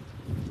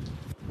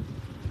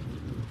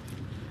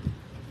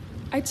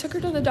 I took her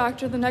to the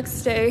doctor the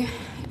next day,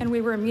 and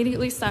we were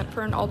immediately sent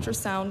for an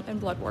ultrasound and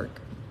blood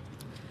work.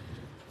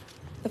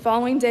 The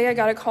following day, I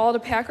got a call to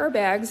pack our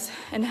bags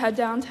and head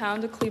downtown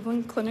to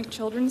Cleveland Clinic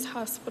Children's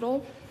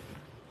Hospital.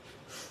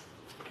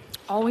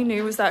 All we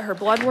knew was that her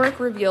blood work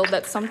revealed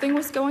that something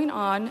was going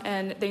on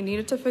and they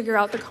needed to figure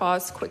out the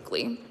cause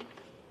quickly.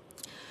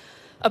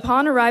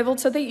 Upon arrival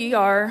to the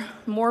ER,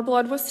 more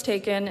blood was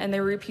taken and they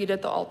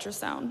repeated the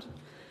ultrasound.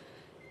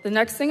 The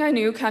next thing I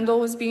knew, Kendall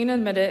was being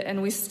admitted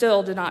and we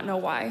still did not know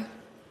why.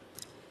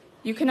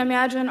 You can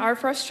imagine our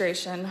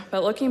frustration,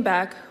 but looking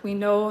back, we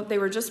know they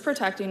were just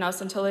protecting us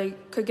until they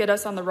could get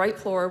us on the right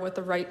floor with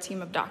the right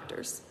team of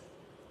doctors.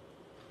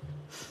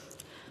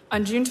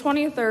 On June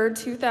 23rd,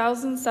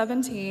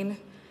 2017,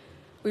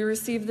 we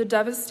received the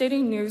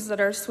devastating news that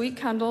our sweet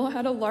Kendall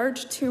had a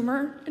large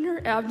tumor in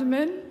her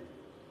abdomen,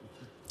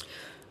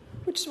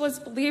 which was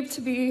believed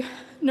to be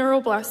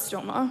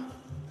neuroblastoma.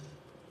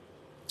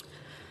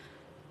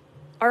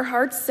 Our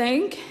hearts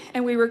sank,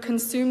 and we were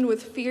consumed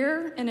with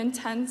fear and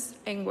intense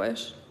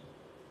anguish.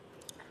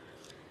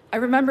 I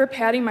remember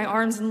patting my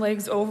arms and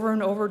legs over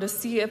and over to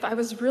see if I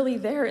was really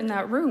there in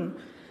that room.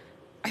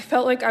 I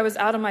felt like I was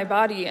out of my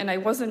body, and I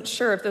wasn't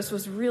sure if this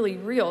was really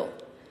real.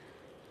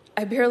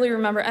 I barely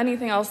remember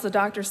anything else the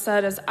doctor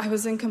said, as I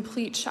was in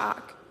complete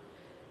shock.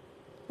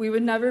 We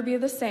would never be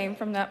the same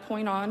from that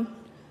point on,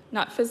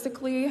 not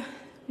physically,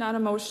 not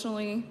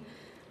emotionally,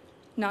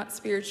 not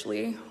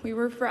spiritually. We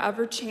were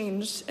forever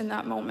changed in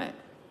that moment.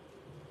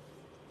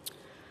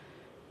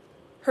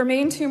 Her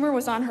main tumor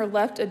was on her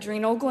left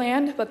adrenal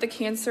gland, but the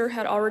cancer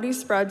had already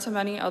spread to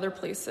many other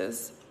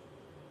places.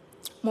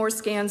 More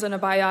scans and a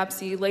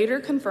biopsy later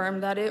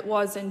confirmed that it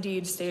was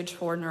indeed stage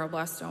 4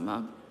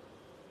 neuroblastoma.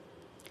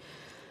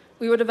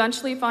 We would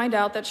eventually find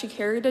out that she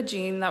carried a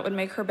gene that would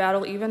make her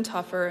battle even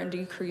tougher and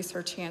decrease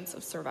her chance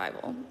of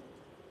survival.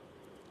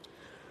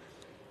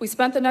 We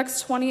spent the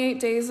next 28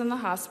 days in the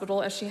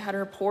hospital as she had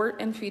her port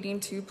and feeding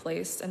tube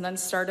placed and then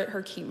started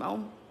her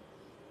chemo.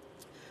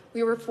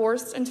 We were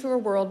forced into a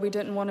world we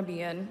didn't want to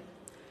be in.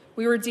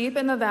 We were deep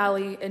in the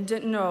valley and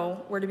didn't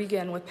know where to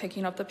begin with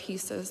picking up the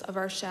pieces of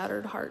our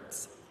shattered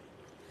hearts.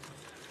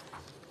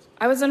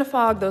 I was in a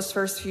fog those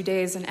first few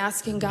days and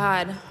asking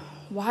God,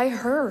 why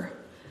her?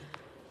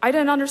 I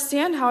didn't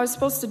understand how I was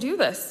supposed to do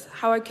this,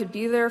 how I could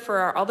be there for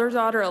our other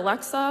daughter,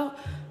 Alexa,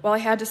 while I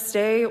had to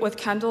stay with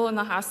Kendall in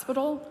the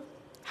hospital,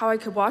 how I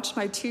could watch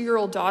my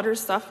 2-year-old daughter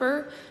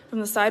suffer from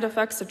the side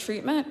effects of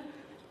treatment.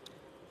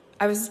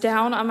 I was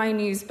down on my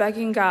knees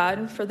begging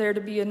God for there to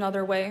be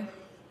another way,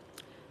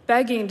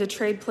 begging to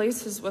trade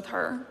places with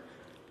her,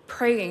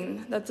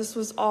 praying that this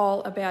was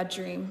all a bad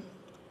dream.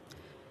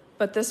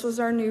 But this was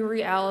our new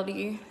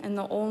reality, and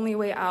the only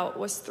way out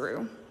was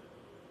through.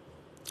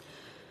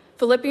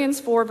 Philippians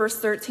 4, verse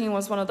 13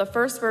 was one of the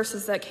first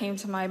verses that came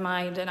to my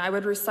mind, and I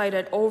would recite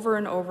it over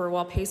and over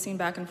while pacing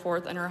back and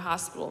forth in her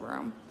hospital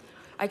room.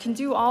 I can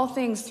do all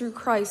things through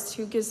Christ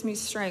who gives me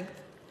strength.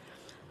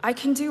 I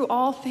can do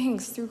all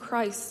things through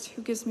Christ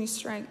who gives me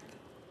strength.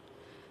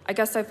 I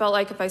guess I felt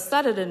like if I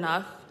said it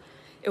enough,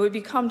 it would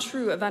become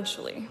true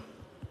eventually.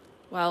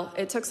 Well,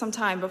 it took some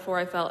time before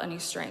I felt any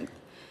strength.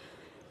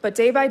 But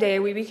day by day,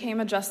 we became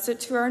adjusted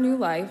to our new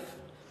life.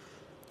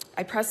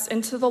 I pressed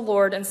into the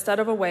Lord instead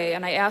of away,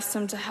 and I asked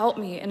him to help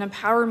me and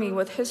empower me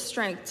with his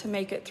strength to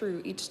make it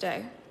through each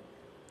day.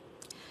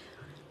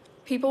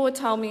 People would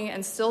tell me,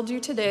 and still do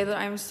today, that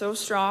I am so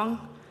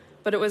strong,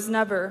 but it was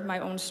never my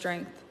own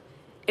strength.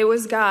 It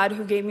was God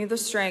who gave me the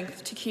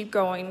strength to keep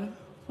going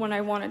when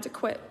I wanted to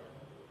quit.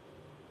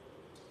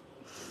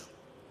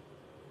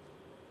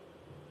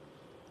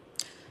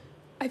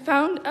 I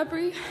found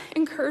every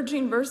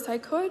encouraging verse I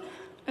could,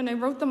 and I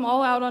wrote them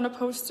all out on a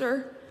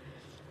poster,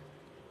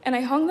 and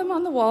I hung them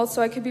on the wall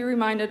so I could be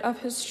reminded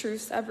of his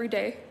truths every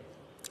day.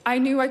 I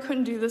knew I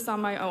couldn't do this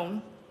on my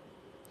own.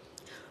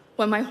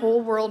 When my whole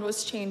world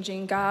was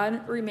changing,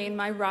 God remained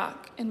my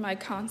rock and my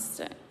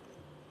constant.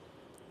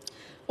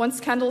 Once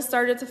Kendall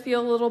started to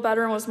feel a little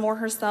better and was more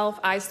herself,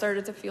 I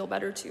started to feel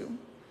better too.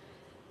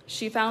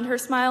 She found her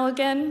smile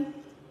again,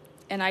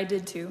 and I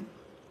did too.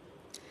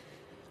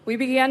 We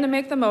began to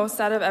make the most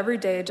out of every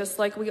day, just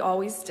like we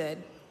always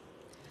did.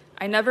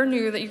 I never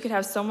knew that you could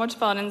have so much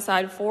fun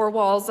inside 4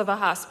 walls of a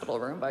hospital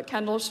room, but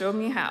Kendall showed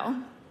me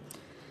how.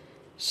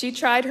 She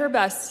tried her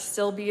best to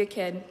still be a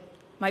kid.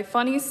 My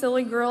funny,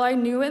 silly girl I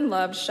knew and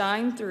loved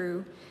shined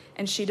through,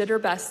 and she did her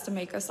best to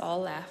make us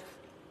all laugh.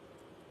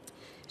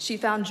 She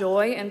found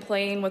joy in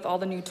playing with all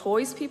the new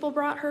toys people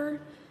brought her,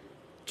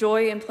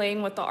 joy in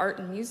playing with the art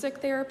and music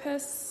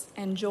therapists,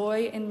 and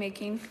joy in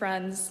making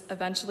friends,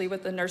 eventually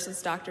with the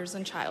nurses, doctors,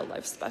 and child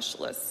life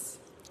specialists.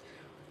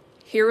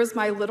 Here was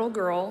my little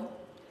girl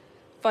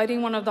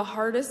fighting one of the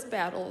hardest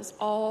battles,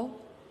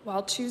 all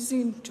while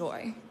choosing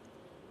joy.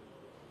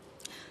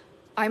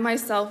 I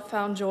myself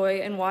found joy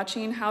in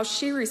watching how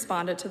she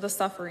responded to the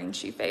suffering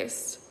she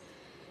faced.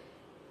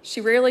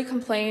 She rarely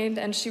complained,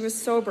 and she was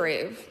so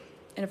brave.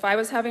 And if I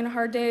was having a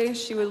hard day,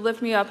 she would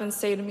lift me up and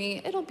say to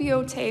me, "It'll be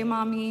okay,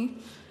 Mommy."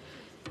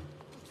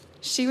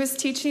 She was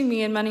teaching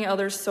me and many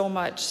others so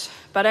much,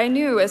 but I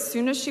knew as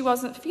soon as she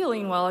wasn't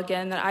feeling well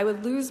again that I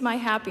would lose my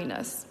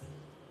happiness.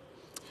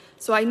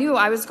 So I knew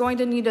I was going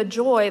to need a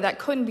joy that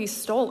couldn't be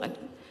stolen,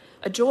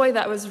 a joy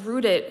that was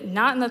rooted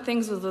not in the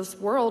things of this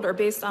world or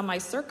based on my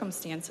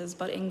circumstances,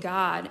 but in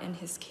God and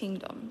his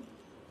kingdom.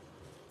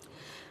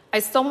 I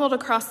stumbled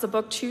across the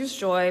book Choose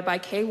Joy by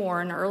Kay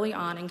Warren early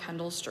on in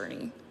Kendall's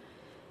journey.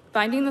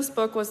 Finding this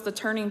book was the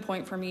turning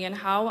point for me in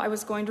how I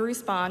was going to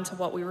respond to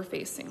what we were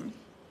facing.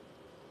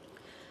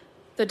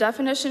 The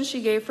definition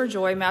she gave for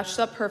joy matched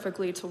up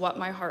perfectly to what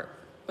my heart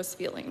was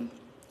feeling.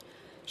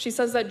 She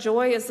says that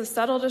joy is the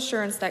settled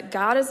assurance that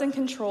God is in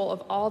control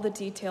of all the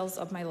details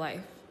of my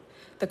life,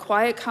 the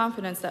quiet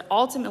confidence that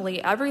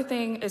ultimately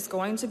everything is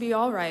going to be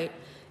all right,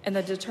 and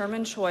the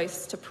determined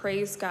choice to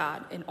praise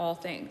God in all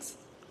things.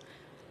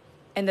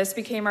 And this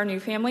became our new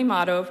family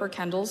motto for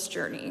Kendall's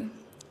journey: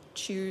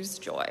 choose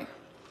joy.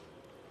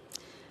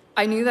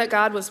 I knew that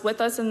God was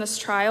with us in this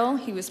trial.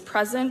 He was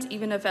present,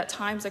 even if at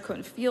times I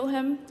couldn't feel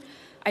him.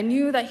 I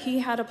knew that he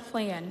had a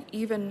plan,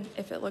 even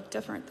if it looked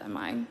different than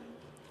mine.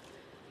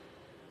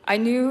 I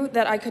knew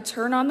that I could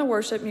turn on the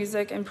worship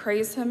music and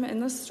praise him in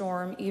the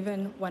storm,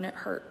 even when it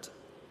hurt,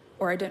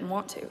 or I didn't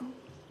want to.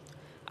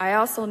 I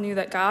also knew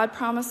that God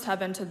promised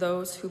heaven to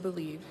those who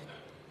believe.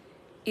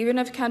 Even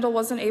if Kendall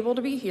wasn't able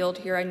to be healed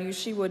here, I knew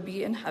she would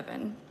be in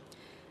heaven.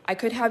 I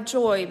could have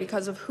joy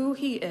because of who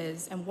he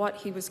is and what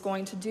he was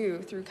going to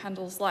do through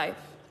Kendall's life.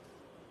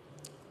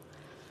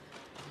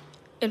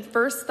 In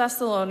 1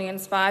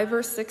 Thessalonians 5,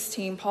 verse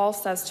 16, Paul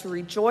says to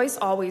rejoice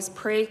always,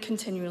 pray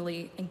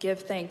continually, and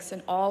give thanks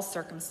in all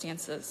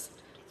circumstances,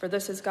 for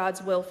this is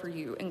God's will for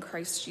you in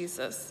Christ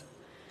Jesus.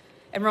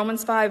 And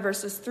Romans 5,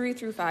 verses 3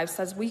 through 5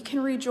 says, we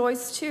can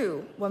rejoice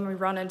too when we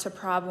run into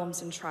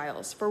problems and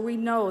trials, for we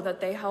know that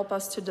they help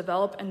us to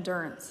develop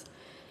endurance.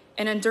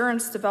 And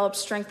endurance develops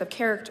strength of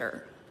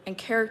character, and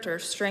character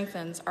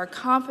strengthens our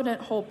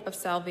confident hope of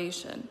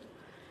salvation.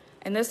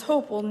 And this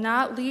hope will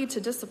not lead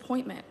to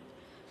disappointment,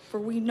 for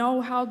we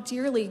know how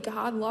dearly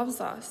God loves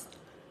us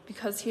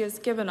because he has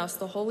given us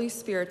the Holy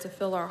Spirit to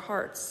fill our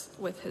hearts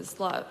with his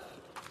love.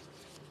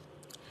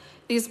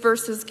 These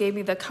verses gave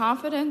me the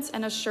confidence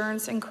and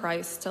assurance in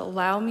Christ to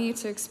allow me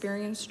to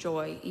experience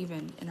joy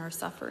even in our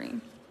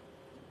suffering.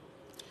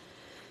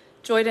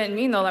 Joy didn't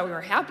mean, though, that we were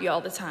happy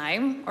all the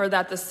time or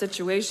that the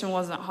situation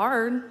wasn't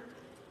hard.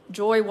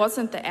 Joy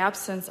wasn't the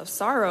absence of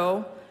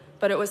sorrow,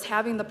 but it was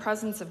having the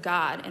presence of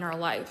God in our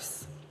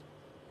lives.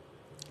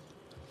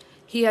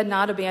 He had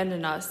not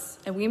abandoned us,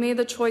 and we made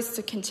the choice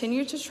to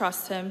continue to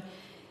trust him,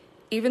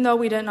 even though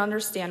we didn't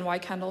understand why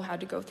Kendall had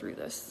to go through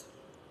this.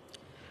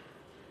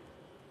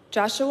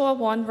 Joshua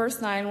 1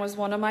 verse 9 was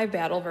one of my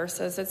battle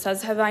verses. It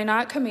says, "Have I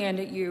not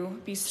commanded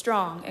you, be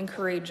strong and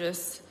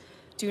courageous?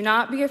 Do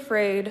not be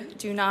afraid,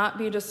 do not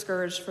be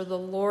discouraged, for the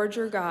Lord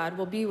your God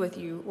will be with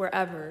you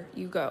wherever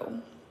you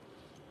go."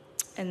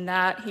 And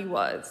that he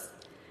was.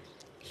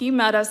 He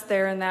met us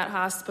there in that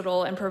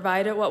hospital and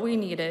provided what we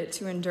needed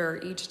to endure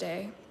each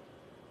day.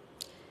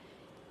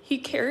 He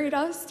carried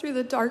us through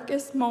the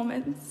darkest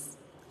moments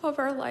of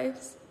our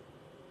lives.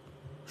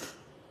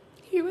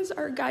 He was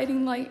our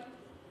guiding light.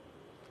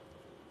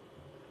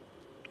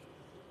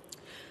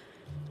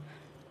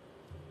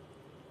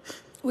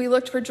 We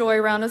looked for joy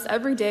around us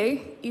every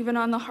day, even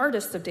on the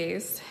hardest of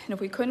days. And if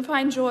we couldn't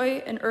find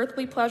joy in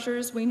earthly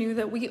pleasures, we knew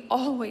that we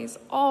always,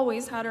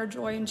 always had our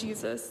joy in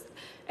Jesus,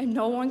 and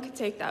no one could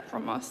take that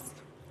from us.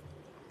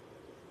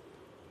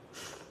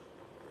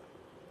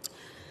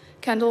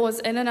 Kendall was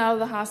in and out of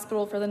the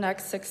hospital for the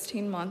next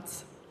 16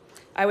 months.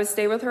 I would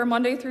stay with her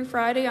Monday through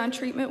Friday on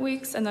treatment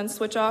weeks and then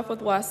switch off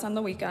with Wes on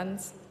the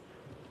weekends.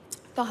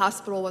 The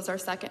hospital was our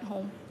second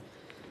home.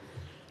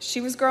 She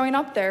was growing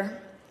up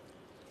there.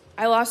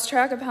 I lost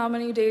track of how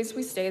many days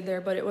we stayed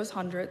there, but it was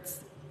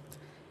hundreds.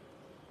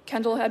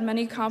 Kendall had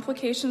many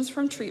complications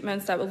from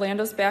treatments that would land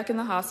us back in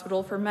the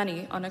hospital for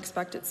many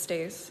unexpected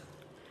stays.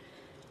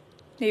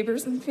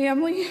 Neighbors and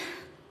family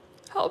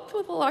helped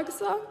with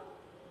Alexa,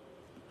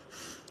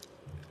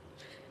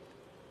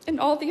 and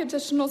all the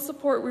additional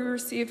support we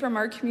received from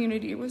our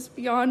community was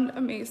beyond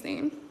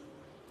amazing.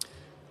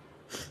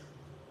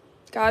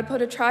 God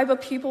put a tribe of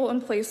people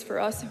in place for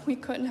us, and we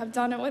couldn't have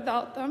done it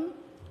without them.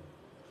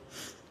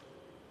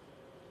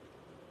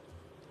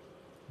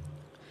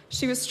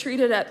 She was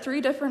treated at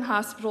 3 different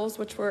hospitals,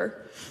 which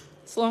were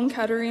Sloan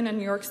Kettering in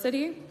New York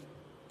City,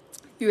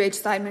 UH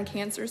Seidman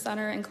Cancer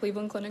Center, and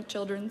Cleveland Clinic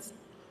Children's.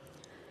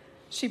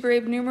 She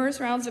braved numerous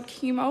rounds of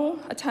chemo,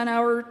 a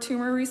 10-hour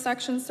tumor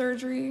resection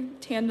surgery,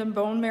 tandem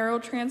bone marrow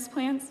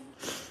transplants,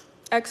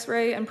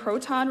 X-ray and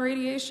proton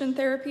radiation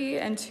therapy,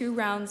 and 2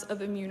 rounds of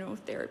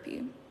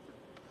immunotherapy.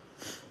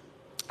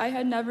 I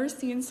had never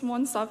seen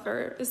someone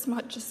suffer as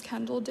much as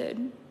Kendall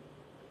did.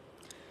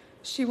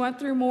 She went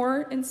through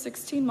more in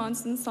 16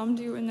 months than some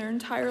do in their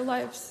entire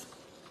lives.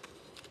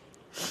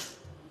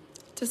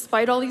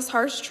 Despite all these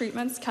harsh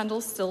treatments,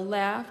 Kendall still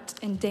laughed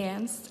and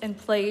danced and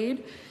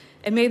played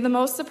and made the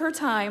most of her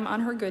time on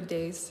her good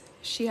days.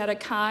 She had a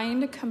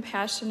kind,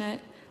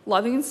 compassionate,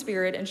 loving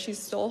spirit, and she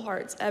stole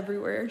hearts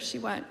everywhere she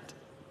went.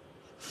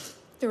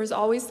 There was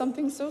always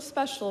something so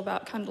special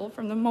about Kendall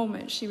from the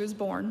moment she was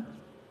born.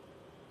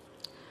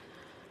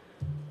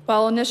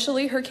 While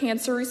initially her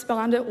cancer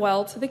responded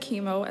well to the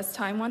chemo, as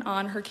time went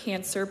on, her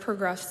cancer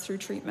progressed through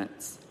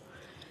treatments.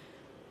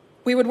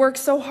 We would work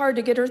so hard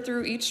to get her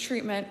through each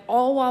treatment,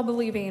 all while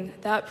believing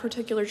that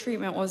particular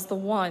treatment was the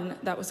one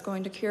that was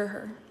going to cure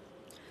her.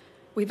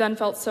 We then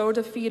felt so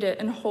defeated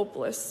and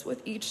hopeless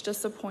with each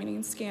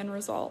disappointing scan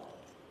result.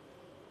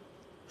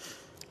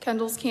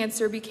 Kendall's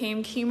cancer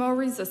became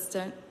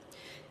chemo-resistant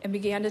and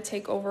began to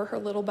take over her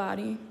little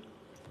body.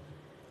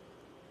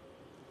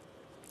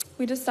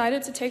 We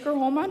decided to take her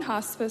home on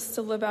hospice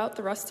to live out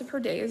the rest of her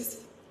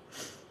days.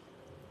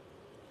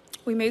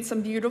 We made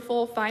some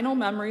beautiful final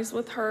memories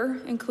with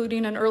her,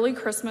 including an early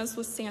Christmas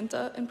with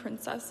Santa and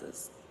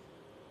princesses.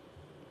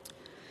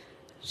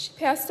 She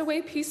passed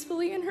away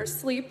peacefully in her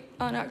sleep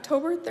on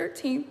October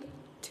 13th,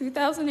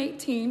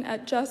 2018,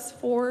 at just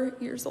 4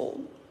 years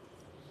old.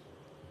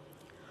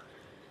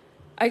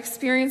 I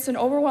experienced an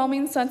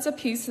overwhelming sense of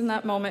peace in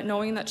that moment,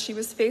 knowing that she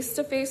was face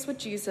to face with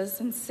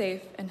Jesus and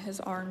safe in his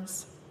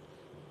arms.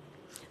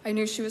 I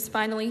knew she was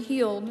finally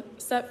healed,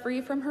 set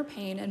free from her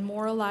pain, and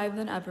more alive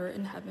than ever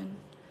in heaven.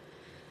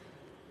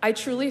 I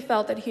truly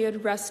felt that he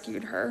had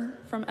rescued her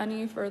from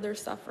any further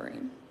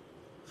suffering.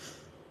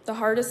 The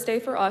hardest day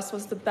for us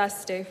was the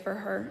best day for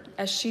her,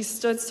 as she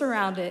stood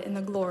surrounded in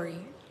the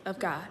glory of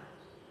God.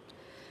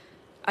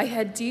 I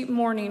had deep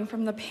mourning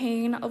from the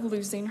pain of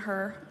losing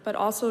her, but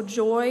also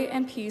joy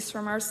and peace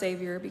from our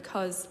Savior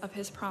because of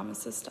his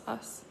promises to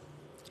us.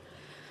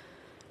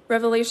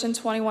 Revelation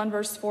 21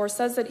 verse 4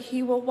 says that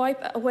he will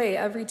wipe away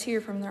every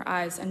tear from their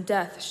eyes, and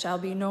death shall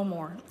be no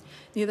more.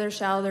 Neither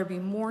shall there be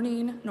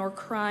mourning, nor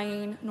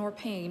crying, nor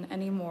pain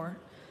anymore,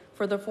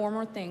 for the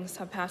former things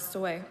have passed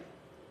away.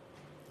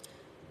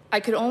 I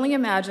could only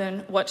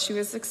imagine what she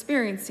was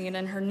experiencing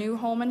in her new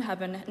home in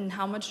heaven and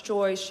how much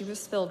joy she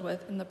was filled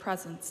with in the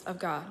presence of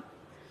God.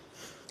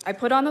 I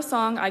put on the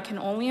song "I Can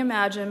Only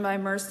Imagine" by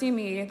Mercy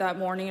Me that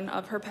morning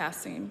of her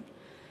passing.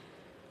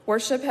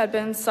 Worship had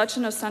been such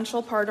an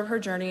essential part of her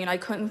journey, and I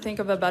couldn't think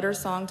of a better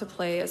song to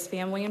play as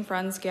family and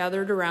friends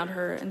gathered around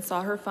her and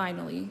saw her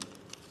finally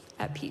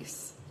at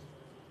peace.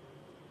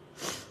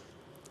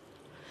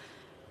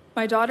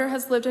 My daughter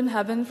has lived in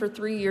heaven for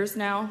 3 years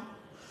now.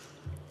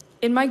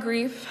 In my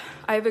grief,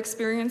 I have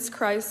experienced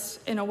Christ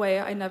in a way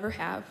I never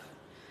have.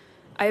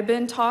 I have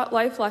been taught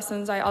life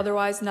lessons I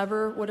otherwise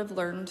never would have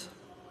learned.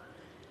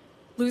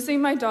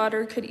 Losing my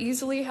daughter could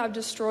easily have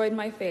destroyed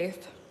my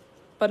faith,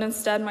 but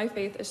instead my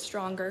faith is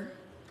stronger.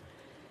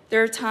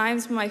 There are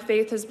times when my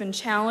faith has been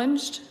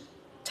challenged,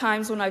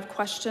 times when I've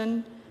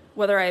questioned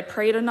whether I had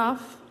prayed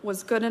enough,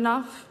 was good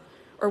enough,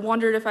 or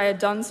wondered if I had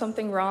done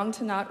something wrong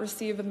to not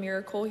receive a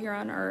miracle here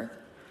on earth.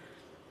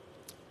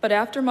 But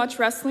after much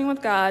wrestling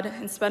with God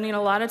and spending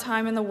a lot of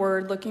time in the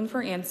Word looking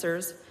for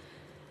answers,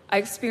 I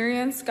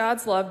experienced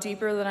God's love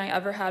deeper than I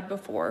ever had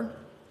before.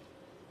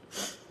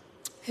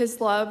 His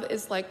love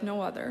is like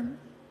no other.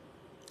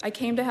 I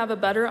came to have a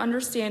better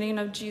understanding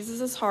of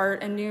Jesus'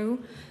 heart and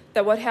knew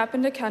that what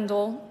happened to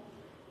Kendall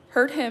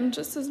hurt him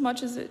just as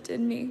much as it did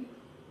me.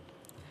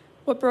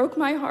 What broke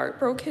my heart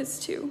broke his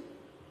too.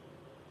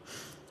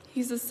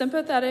 He's a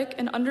sympathetic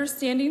and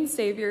understanding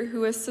Savior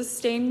who has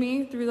sustained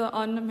me through the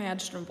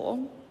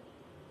unimaginable.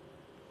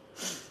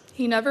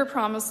 He never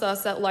promised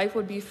us that life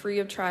would be free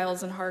of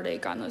trials and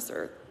heartache on this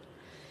earth.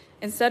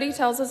 Instead, he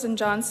tells us in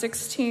John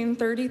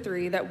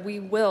 16:33 that we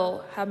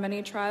will have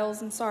many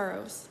trials and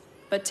sorrows,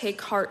 but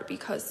take heart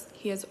because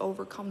he has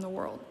overcome the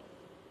world.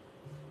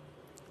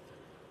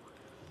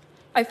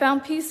 I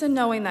found peace in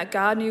knowing that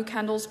God knew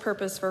Kendall's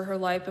purpose for her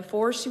life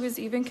before she was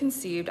even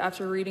conceived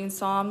after reading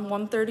Psalm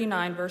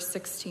 139, verse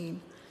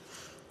 16.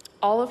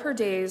 All of her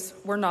days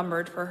were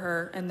numbered for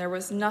her, and there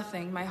was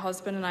nothing my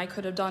husband and I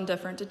could have done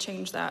different to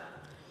change that.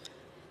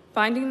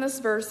 Finding this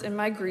verse in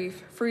my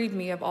grief freed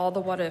me of all the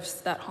what-ifs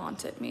that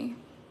haunted me.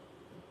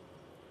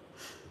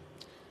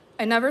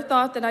 I never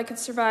thought that I could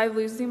survive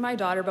losing my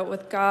daughter, but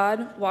with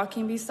God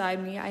walking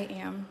beside me, I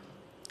am.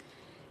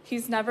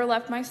 He's never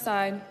left my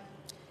side.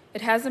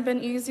 It hasn't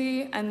been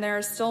easy, and there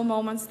are still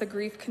moments the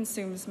grief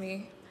consumes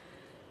me,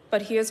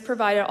 but he has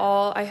provided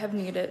all I have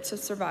needed to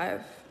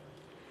survive.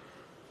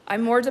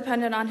 I'm more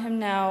dependent on him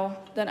now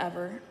than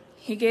ever.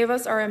 He gave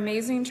us our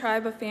amazing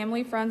tribe of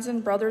family, friends,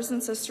 and brothers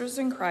and sisters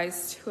in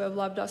Christ who have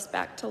loved us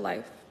back to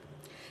life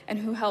and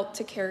who helped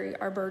to carry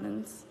our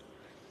burdens.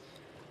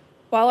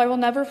 While I will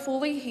never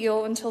fully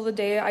heal until the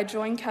day I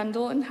join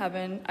Kendall in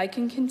heaven, I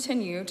can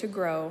continue to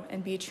grow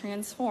and be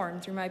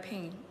transformed through my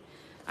pain.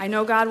 I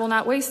know God will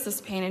not waste this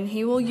pain, and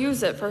he will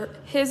use it for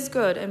his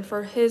good and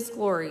for his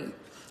glory.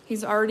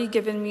 He's already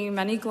given me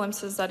many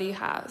glimpses that he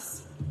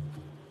has.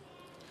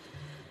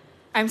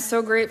 I'm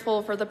so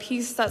grateful for the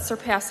peace that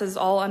surpasses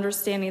all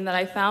understanding that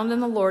I found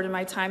in the Lord in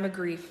my time of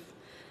grief.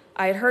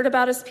 I had heard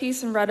about his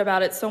peace and read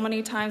about it so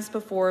many times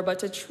before, but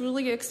to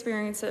truly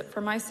experience it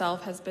for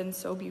myself has been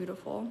so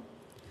beautiful.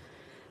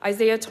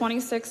 Isaiah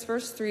 26,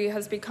 verse 3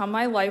 has become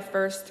my life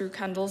verse through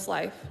Kendall's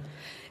life.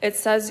 It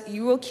says,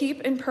 "You will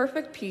keep in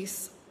perfect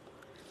peace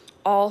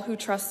all who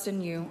trust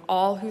in you,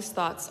 all whose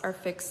thoughts are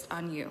fixed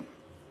on you."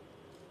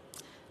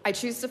 I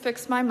choose to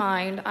fix my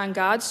mind on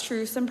God's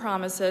truths and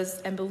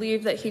promises and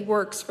believe that he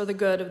works for the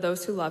good of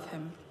those who love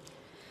him.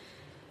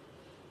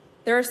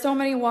 There are so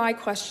many why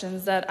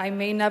questions that I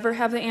may never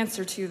have the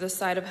answer to this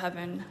side of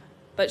heaven,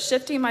 but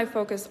shifting my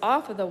focus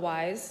off of the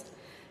whys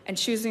and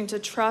choosing to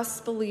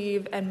trust,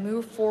 believe, and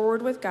move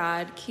forward with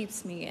God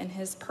keeps me in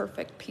his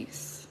perfect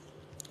peace.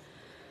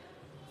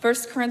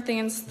 1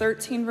 Corinthians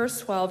 13, verse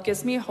 12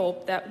 gives me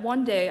hope that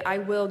one day I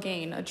will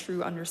gain a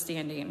true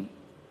understanding.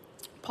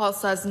 Paul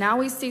says, "Now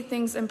we see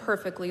things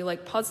imperfectly,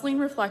 like puzzling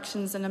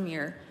reflections in a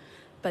mirror,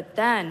 but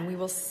then we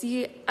will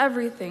see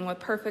everything with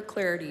perfect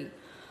clarity.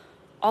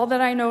 All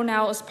that I know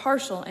now is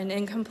partial and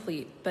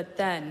incomplete, but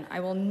then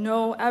I will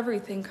know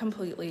everything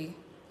completely,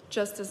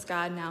 just as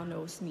God now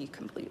knows me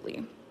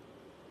completely."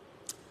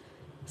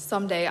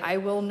 Someday I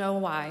will know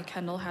why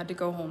Kendall had to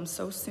go home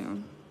so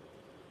soon.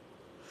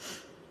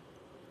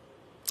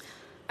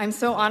 I'm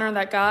so honored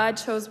that God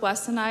chose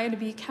Wes and I to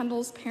be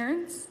Kendall's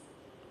parents.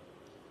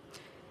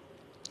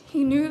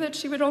 He knew that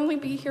she would only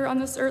be here on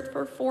this earth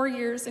for 4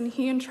 years, and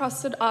he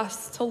entrusted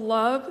us to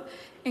love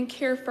and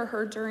care for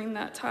her during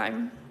that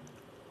time.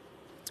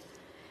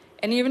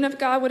 And even if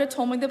God would have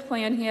told me the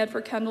plan he had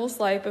for Kendall's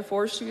life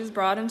before she was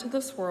brought into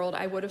this world,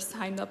 I would have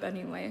signed up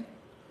anyway.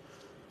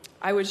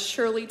 I would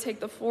surely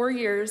take the 4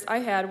 years I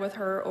had with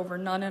her over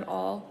none at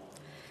all.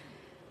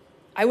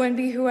 I wouldn't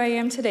be who I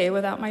am today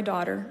without my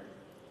daughter.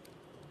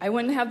 I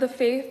wouldn't have the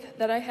faith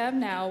that I have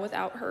now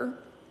without her.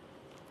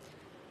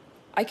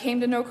 I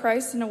came to know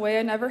Christ in a way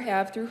I never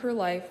have through her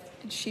life,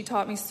 and she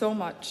taught me so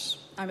much.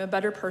 I'm a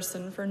better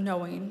person for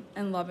knowing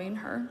and loving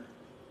her.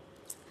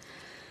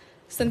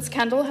 Since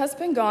Kendall has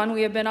been gone,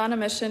 we have been on a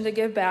mission to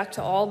give back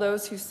to all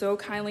those who so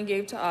kindly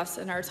gave to us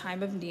in our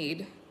time of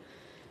need.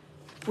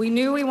 We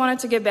knew we wanted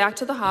to give back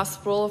to the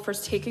hospital for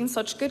taking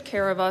such good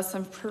care of us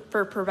and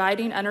for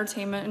providing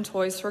entertainment and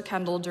toys for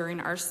Kendall during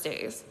our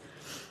stays.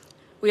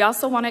 We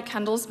also wanted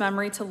Kendall's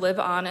memory to live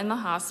on in the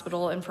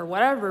hospital and for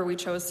whatever we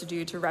chose to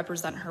do to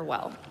represent her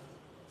well.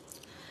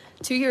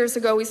 2 years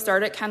ago, we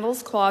started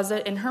Kendall's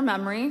Closet in her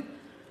memory.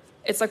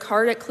 It's a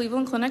cart at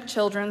Cleveland Clinic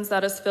Children's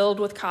that is filled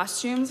with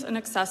costumes and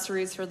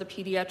accessories for the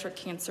pediatric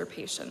cancer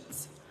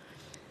patients.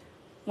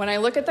 When I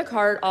look at the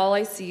card, all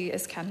I see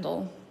is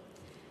Kendall.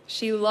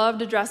 She loved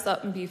to dress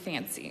up and be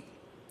fancy.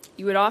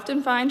 You would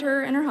often find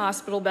her in her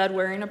hospital bed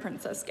wearing a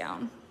princess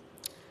gown.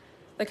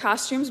 The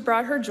costumes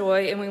brought her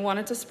joy, and we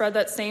wanted to spread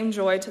that same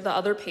joy to the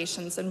other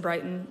patients and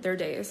brighten their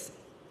days.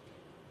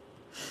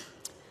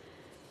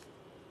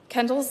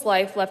 Kendall's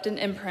life left an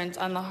imprint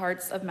on the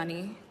hearts of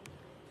many.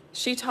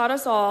 She taught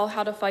us all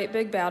how to fight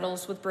big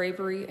battles with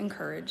bravery and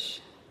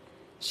courage.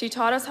 She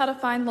taught us how to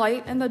find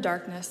light in the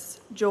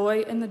darkness,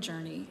 joy in the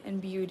journey, and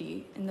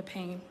beauty in the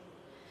pain.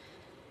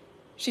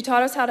 She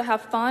taught us how to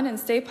have fun and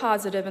stay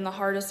positive in the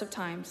hardest of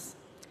times.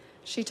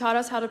 She taught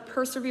us how to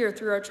persevere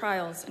through our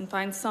trials and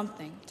find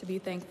something to be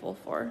thankful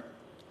for.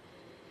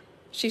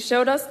 She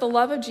showed us the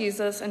love of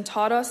Jesus and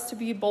taught us to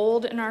be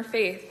bold in our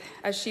faith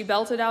as she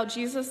belted out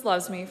 "Jesus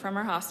loves me" from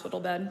her hospital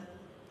bed.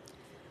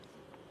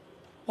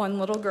 One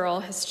little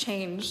girl has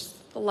changed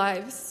the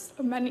lives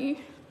of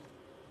many.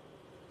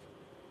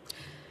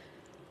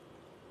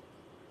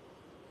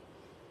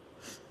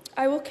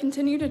 I will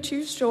continue to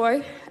choose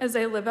joy as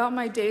I live out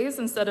my days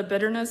instead of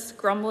bitterness,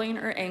 grumbling,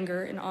 or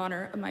anger in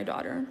honor of my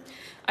daughter.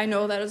 I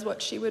know that is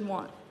what she would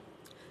want.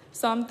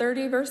 Psalm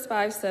 30, verse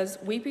 5 says,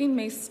 "Weeping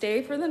may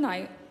stay for the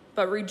night,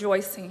 but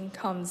rejoicing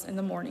comes in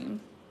the morning."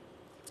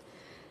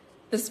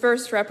 This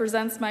verse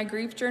represents my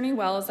grief journey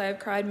well, as I have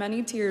cried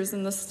many tears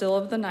in the still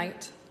of the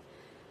night.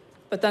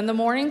 But then the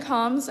morning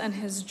comes and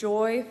his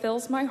joy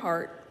fills my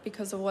heart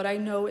because of what I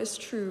know is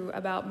true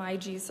about my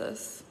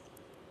Jesus,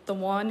 the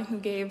one who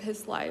gave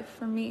his life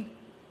for me.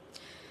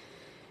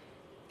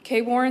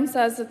 Kay Warren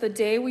says that the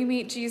day we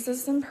meet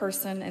Jesus in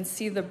person and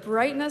see the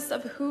brightness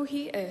of who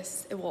he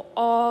is, it will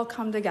all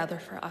come together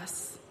for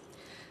us.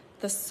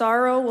 The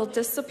sorrow will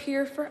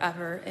disappear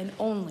forever, and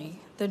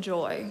only the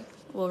joy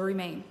will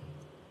remain.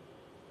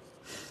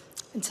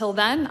 Until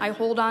then, I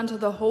hold on to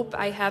the hope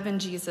I have in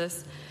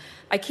Jesus.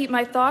 I keep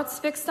my thoughts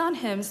fixed on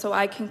him so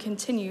I can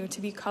continue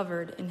to be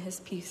covered in his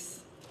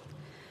peace.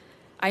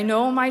 I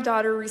know my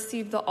daughter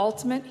received the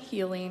ultimate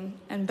healing,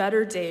 and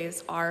better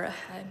days are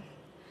ahead.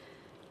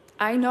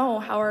 I know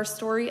how our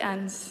story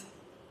ends.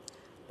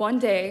 One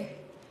day,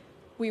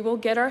 we will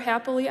get our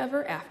happily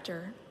ever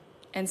after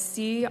and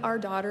see our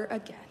daughter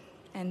again,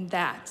 and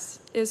that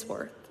is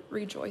worth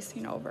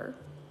rejoicing over.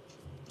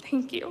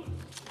 Thank you.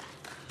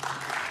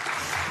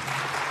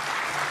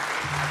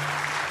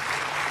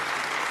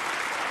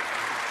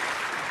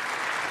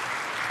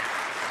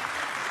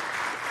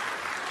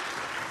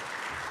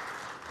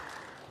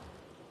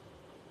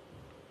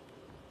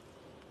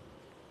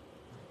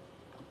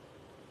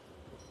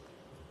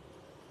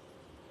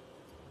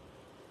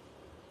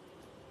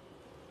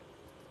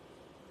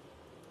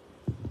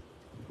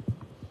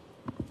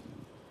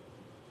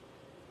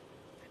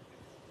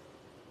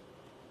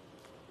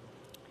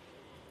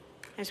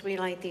 As we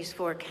light these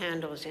 4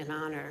 candles in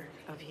honor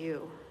of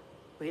you,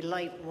 we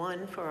light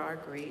one for our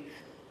grief,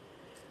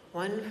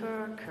 one for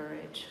our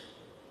courage,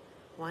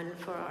 one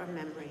for our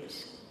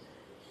memories,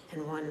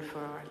 and one for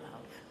our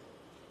love.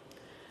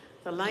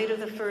 The light of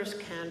the first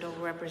candle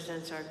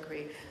represents our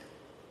grief.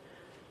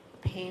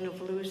 The pain of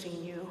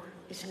losing you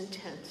is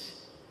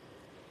intense.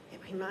 It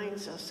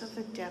reminds us of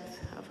the depth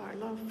of our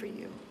love for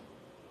you.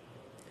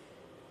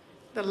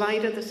 The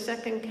light of the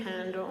second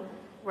candle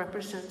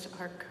represents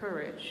our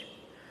courage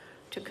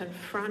to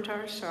confront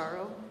our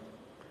sorrow,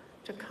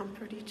 to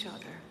comfort each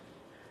other,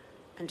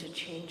 and to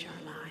change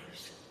our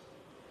lives.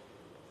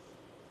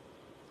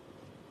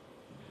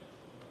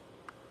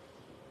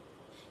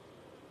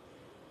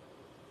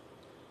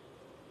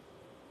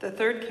 The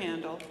third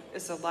candle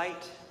is a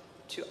light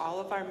to all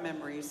of our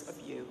memories of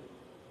you,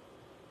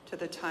 to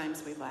the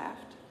times we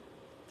laughed,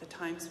 the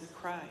times we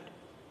cried,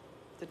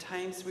 the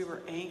times we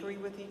were angry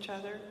with each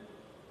other,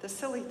 the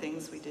silly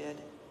things we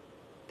did,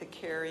 the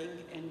caring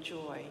and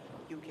joy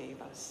you gave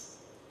us.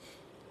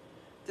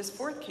 This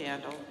fourth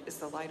candle is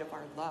the light of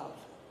our love.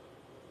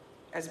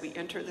 As we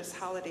enter this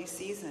holiday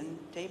season,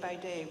 day by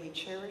day, we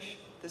cherish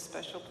this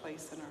special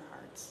place in our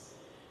hearts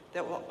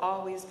that will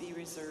always be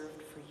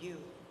reserved for you.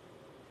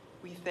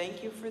 We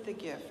thank you for the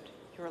gift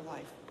your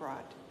life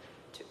brought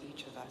to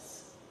each of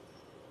us.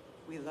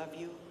 We love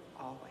you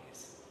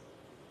always.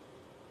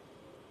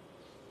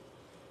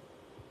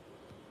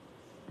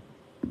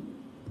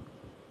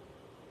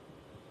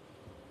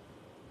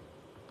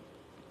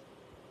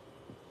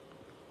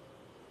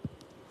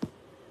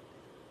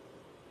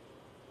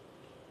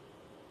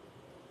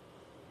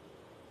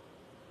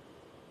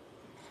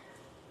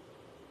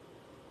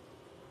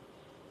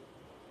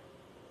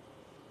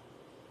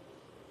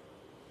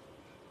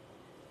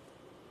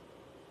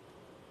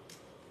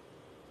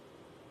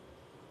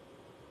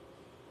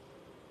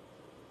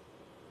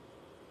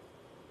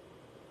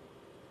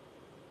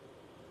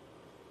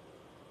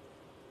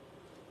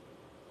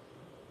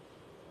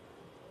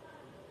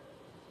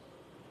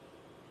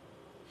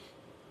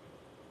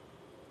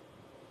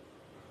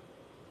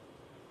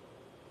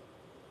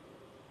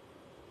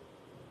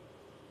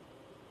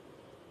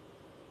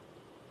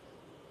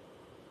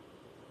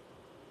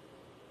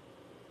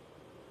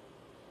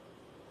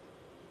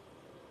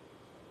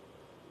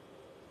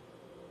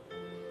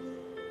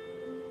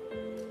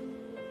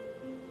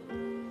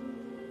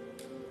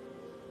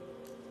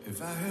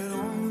 If I had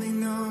only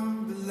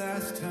known the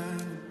last time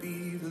would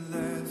be the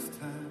last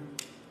time,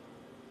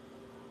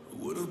 I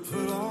would have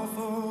put off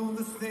all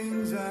the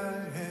things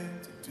I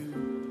had to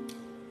do.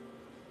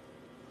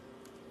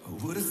 I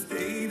would have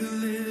stayed a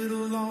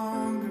little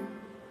longer,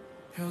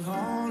 held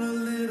on a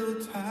little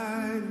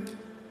tighter.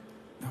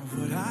 Now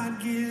what I'd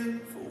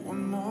give for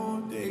one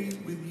more day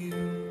with you.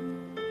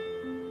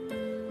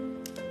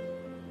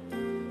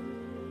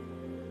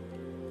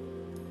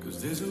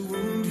 Cause there's a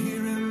wound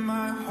here in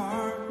my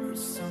heart where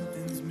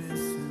something's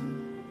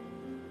missing,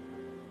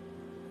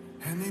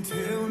 and they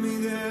tell me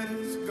that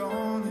it's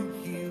gonna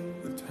heal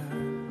with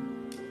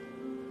time.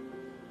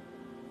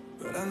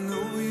 But I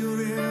know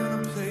you're in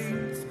a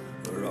place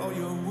where all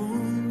your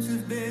wounds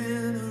have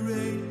been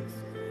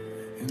erased,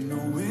 and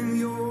knowing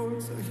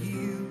yours are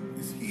healed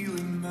is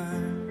healing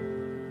mine.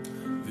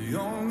 The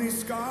only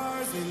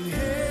scars in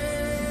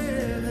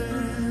heaven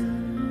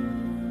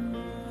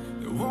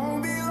that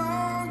won't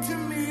belong to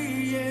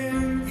me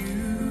and you.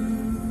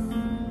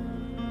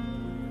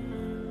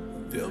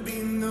 There'll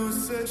be no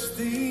such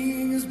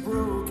thing as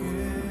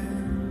broken,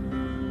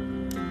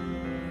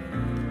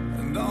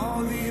 and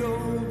all the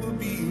old will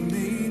be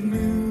made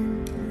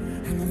new.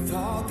 And the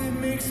thought that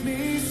makes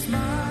me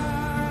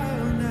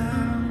smile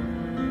now,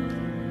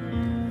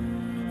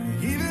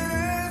 even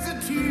as the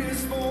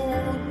tears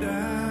fall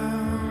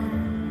down,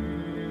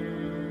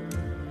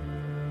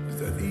 is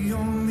that the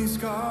only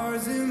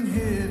scars in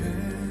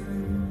heaven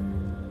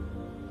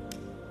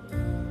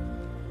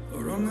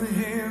are on the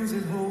hands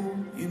that hold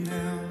you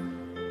now.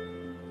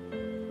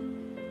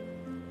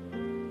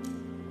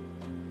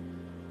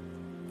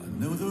 I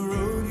know the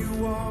road you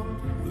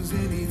walked was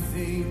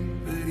anything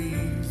but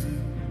easy.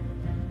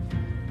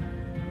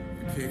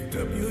 You picked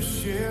up your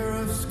share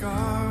of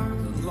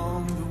scars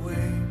along the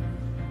way.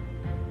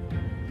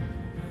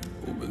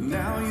 Oh, but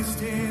now you're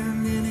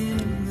standing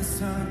in the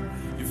sun.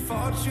 You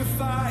fought your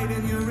fight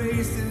and your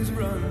races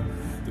run.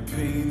 The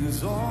pain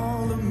is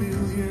all a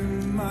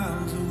million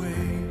miles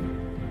away.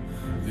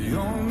 The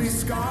only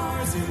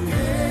scars in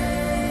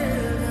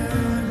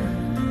heaven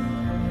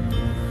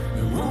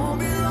that won't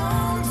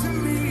belong to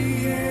me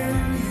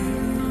and you.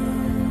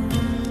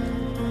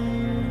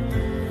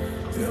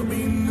 There'll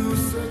be no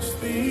such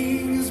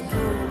thing as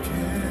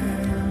broken,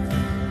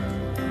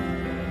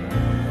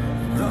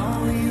 and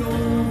all the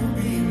old will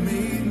be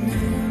made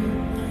new.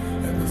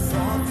 And the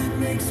thought that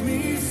makes me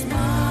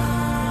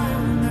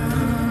smile now,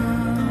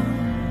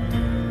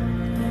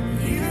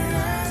 even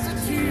as the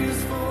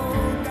tears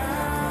fall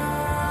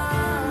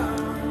down,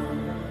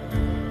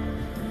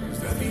 is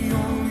that the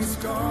only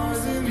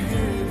scars in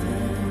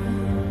heaven,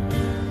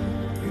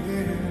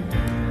 yeah,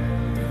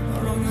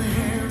 are on the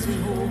hands that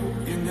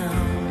hold you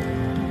now.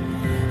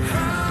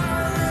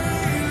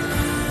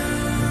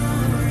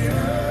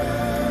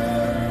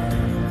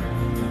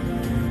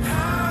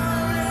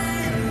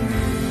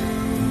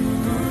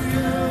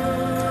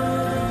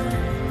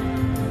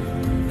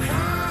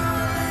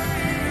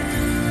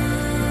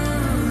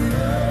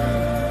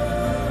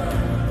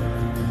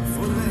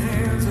 For the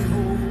hands that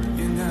hold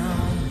you now.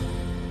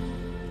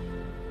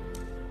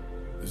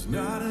 There's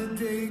not a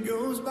day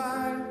goes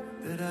by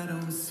that I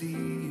don't see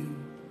you.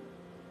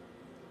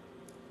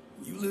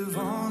 You live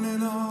on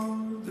in all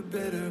the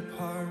better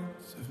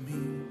parts of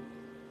me.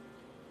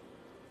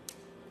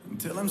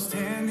 Until I'm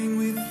standing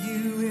with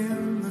you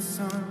in the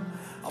sun,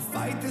 I'll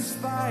fight this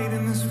fight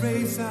and this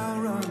race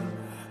I'll run,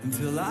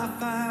 until I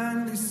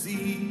finally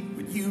see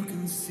what you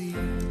can see.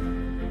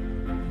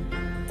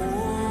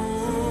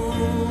 Oh,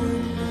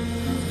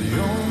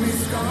 the only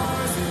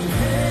scars in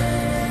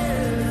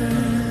heaven,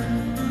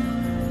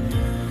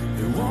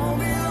 they won't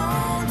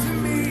belong to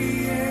me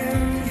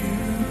and you.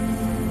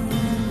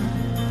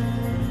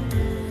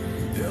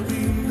 There'll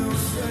be no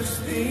such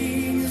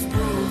thing as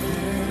broken,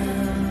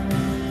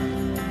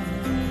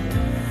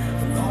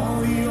 and all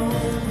the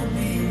old will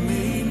be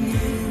made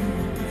new.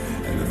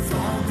 And the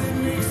thought that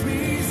makes me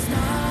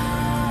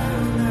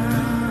smile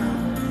now,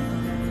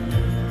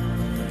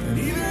 and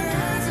even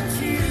as the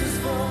tears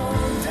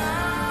fall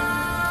down,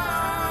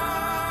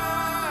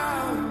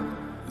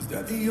 is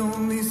that the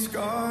only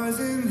scars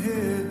in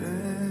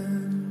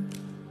heaven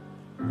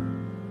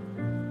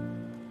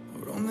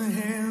are on the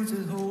hands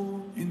that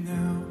hold you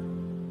now.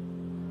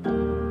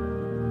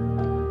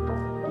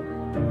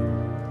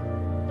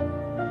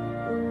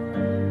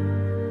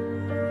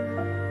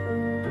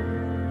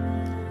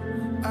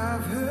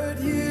 I've heard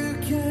you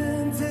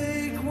can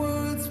take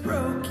what's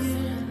broken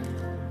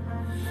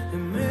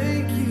and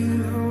make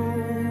it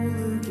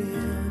whole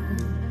again.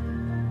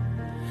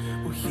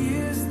 Well,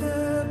 here's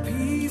the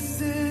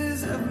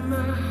pieces of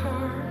my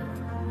heart.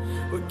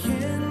 What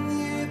can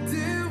you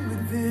do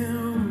with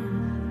them?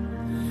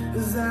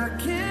 'Cause I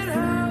can't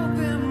hold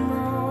them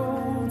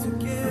all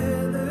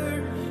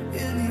together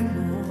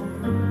anymore.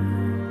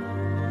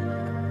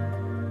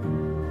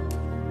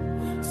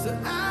 So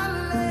I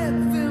let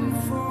them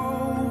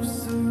fall,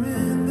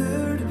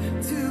 surrendered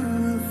to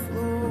the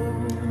floor.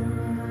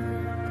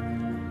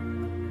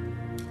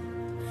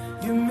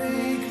 You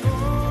make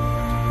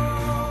all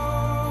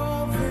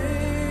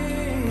things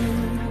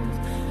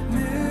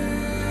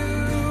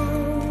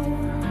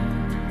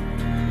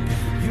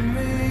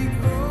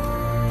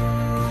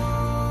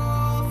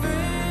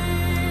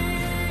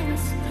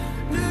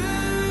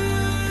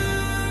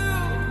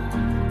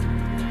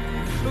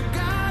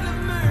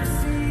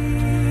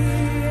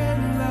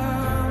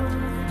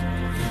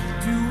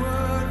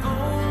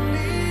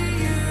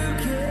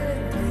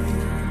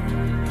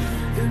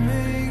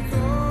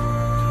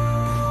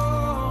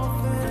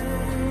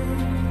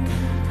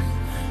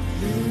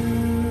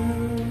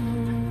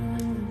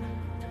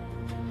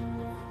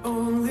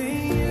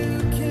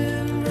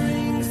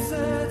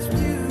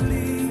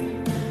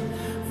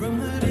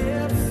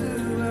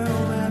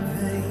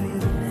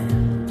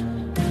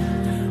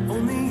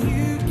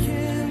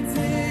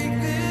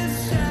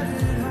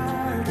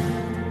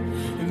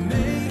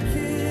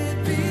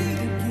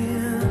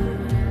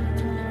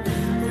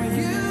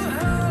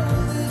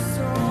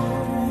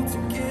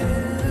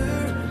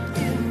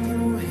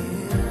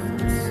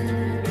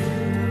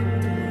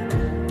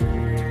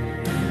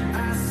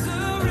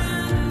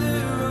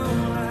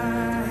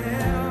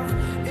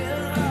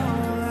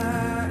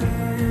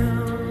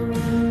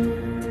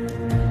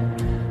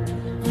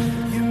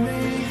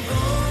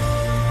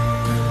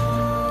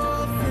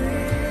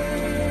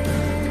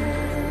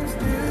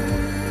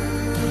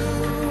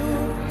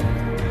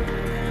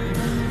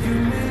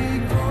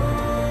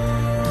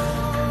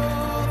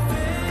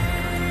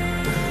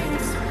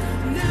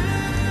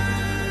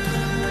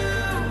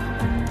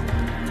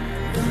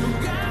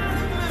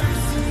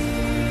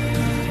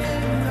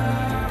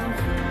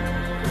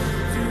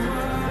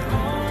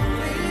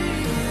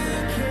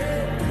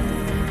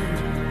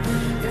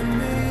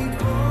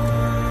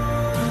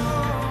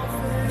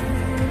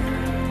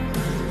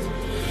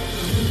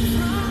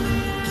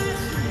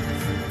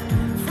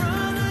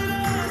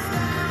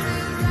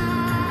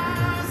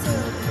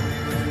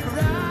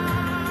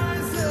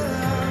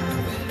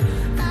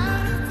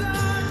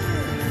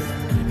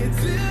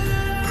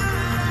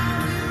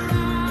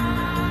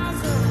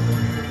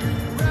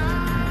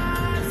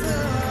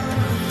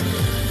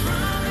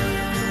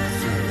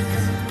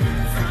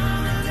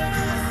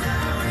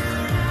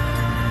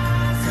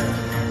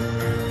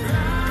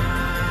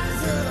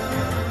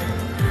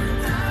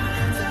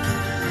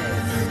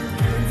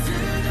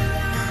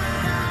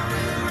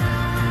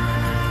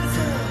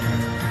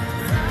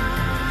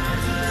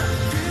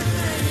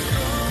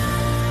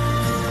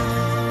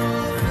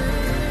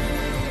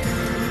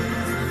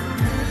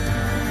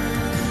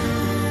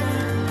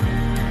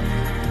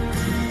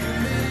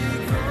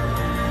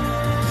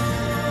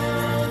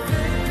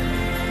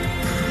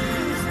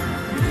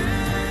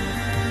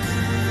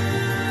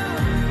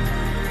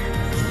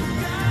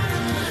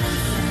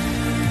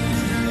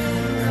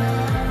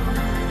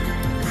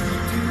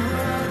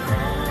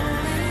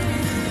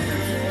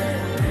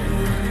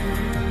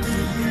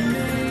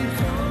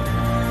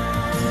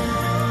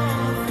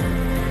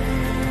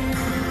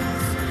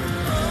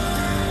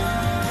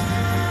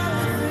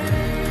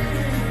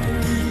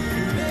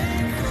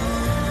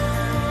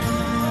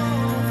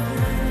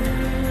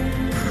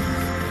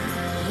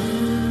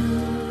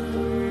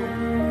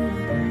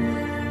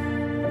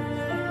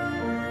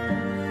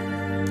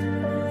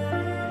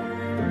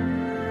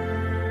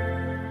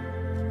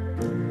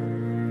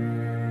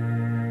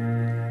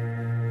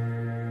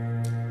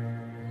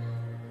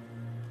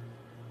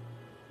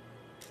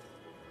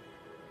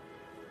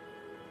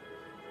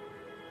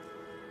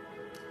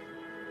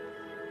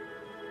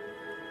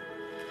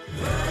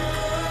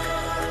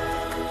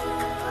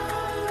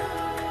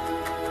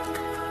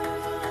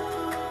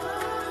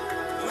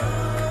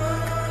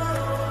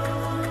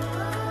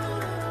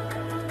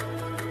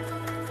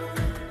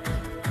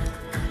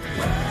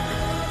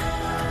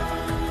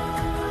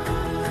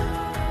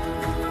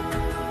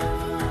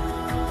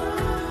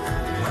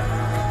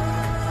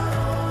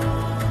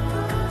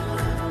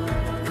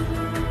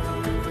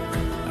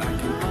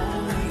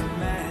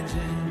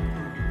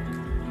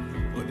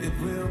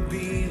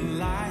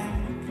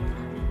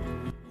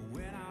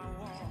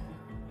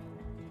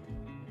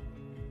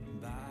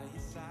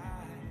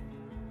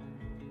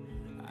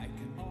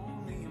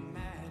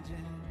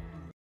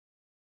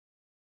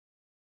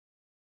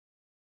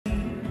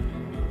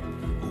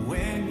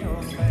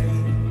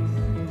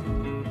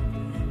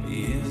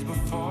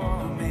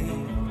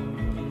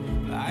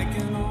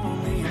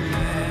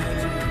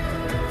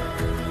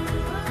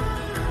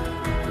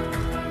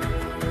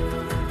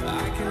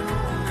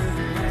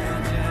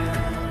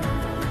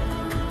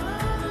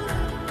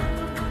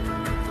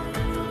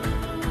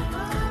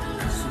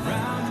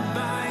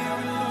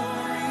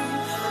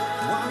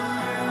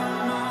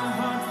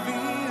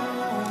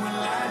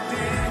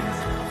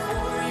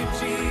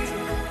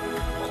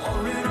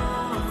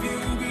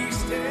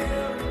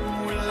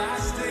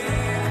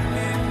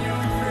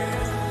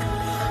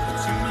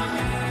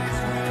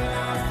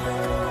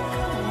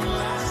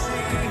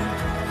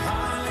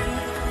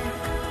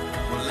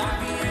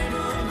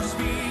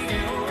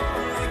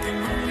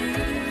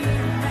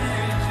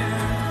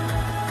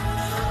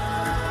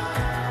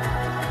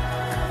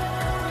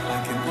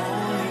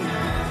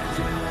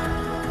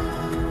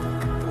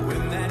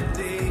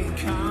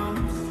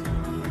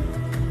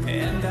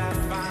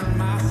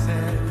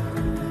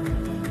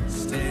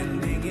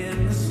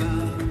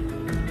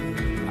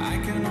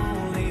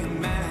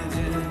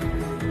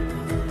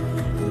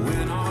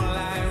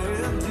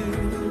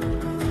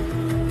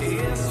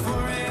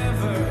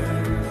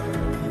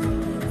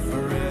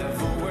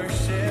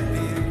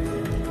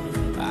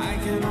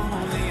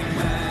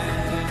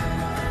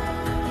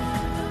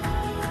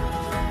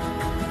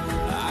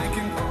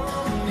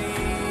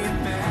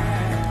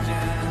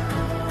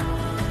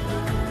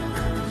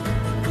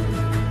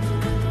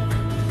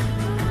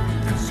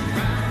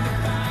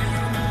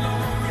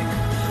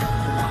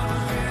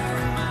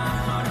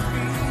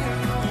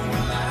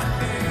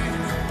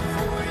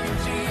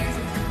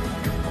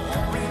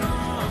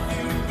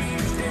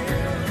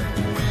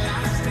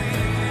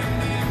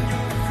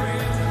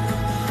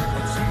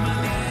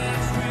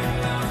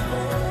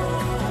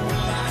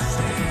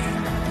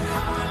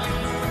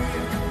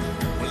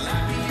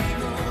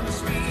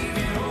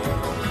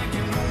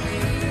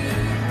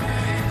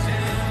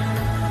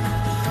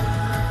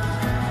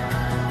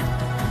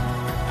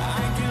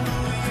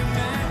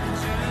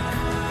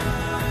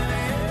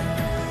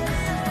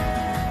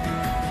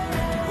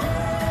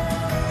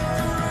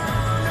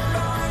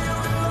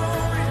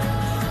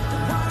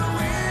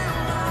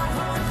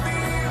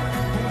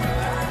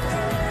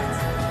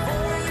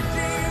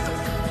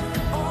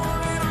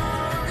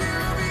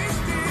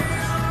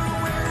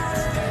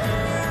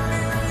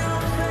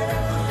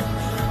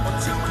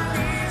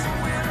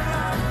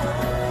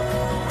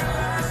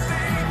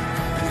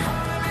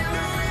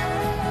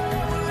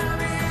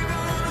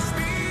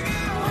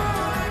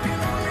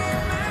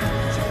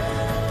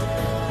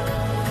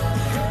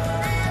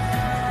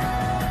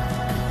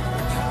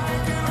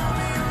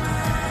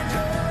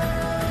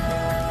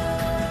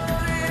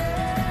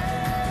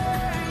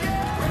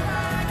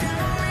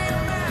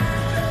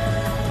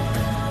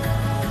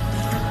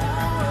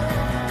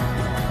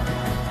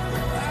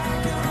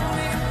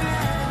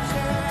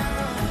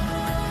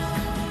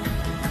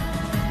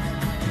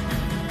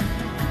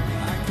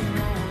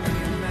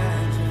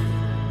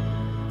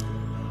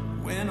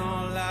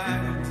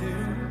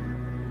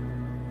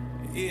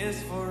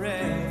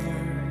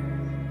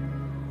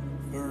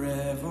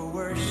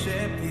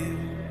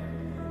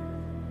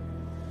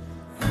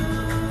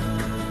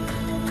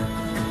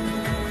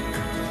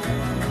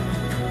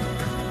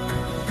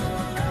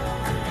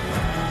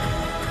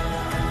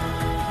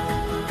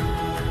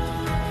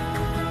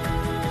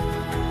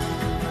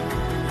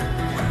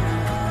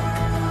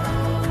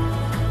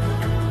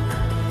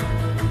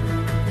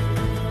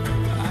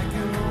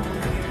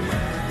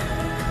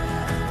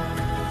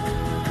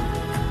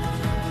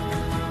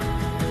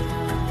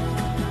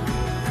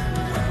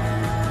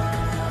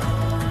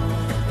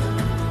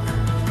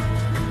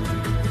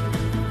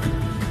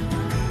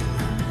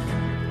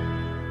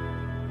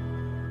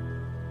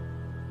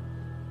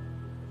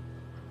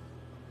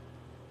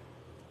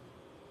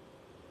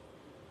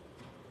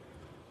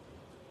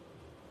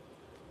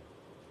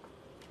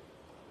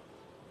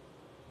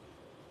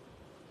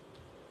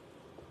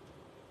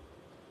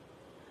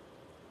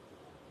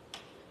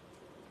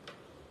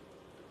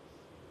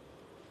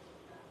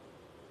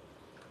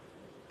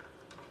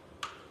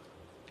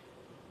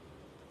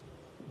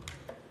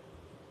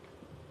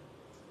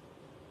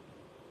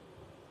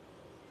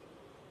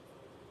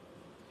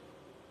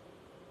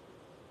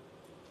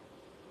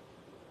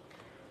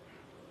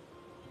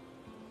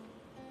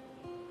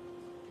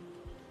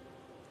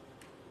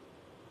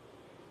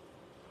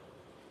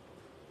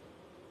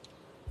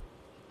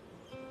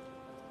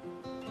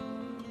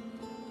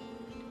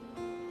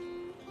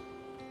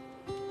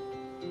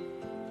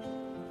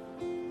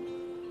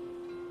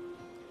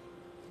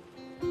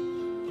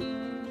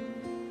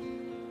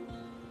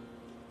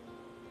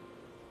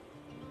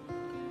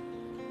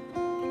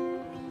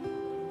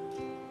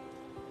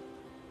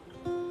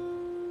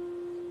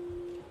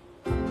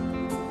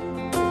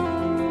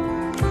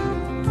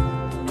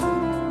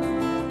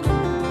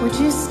would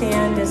you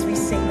stand as we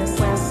sing this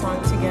last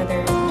song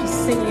together,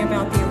 just singing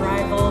about the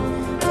arrival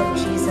of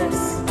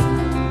Jesus.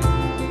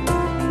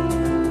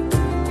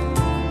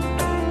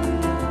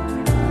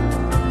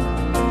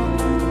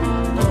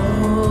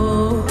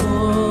 Oh,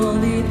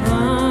 holy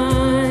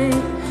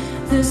night,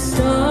 the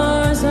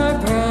stars are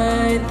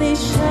brightly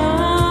shining.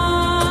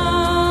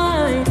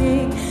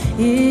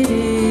 It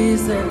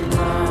is the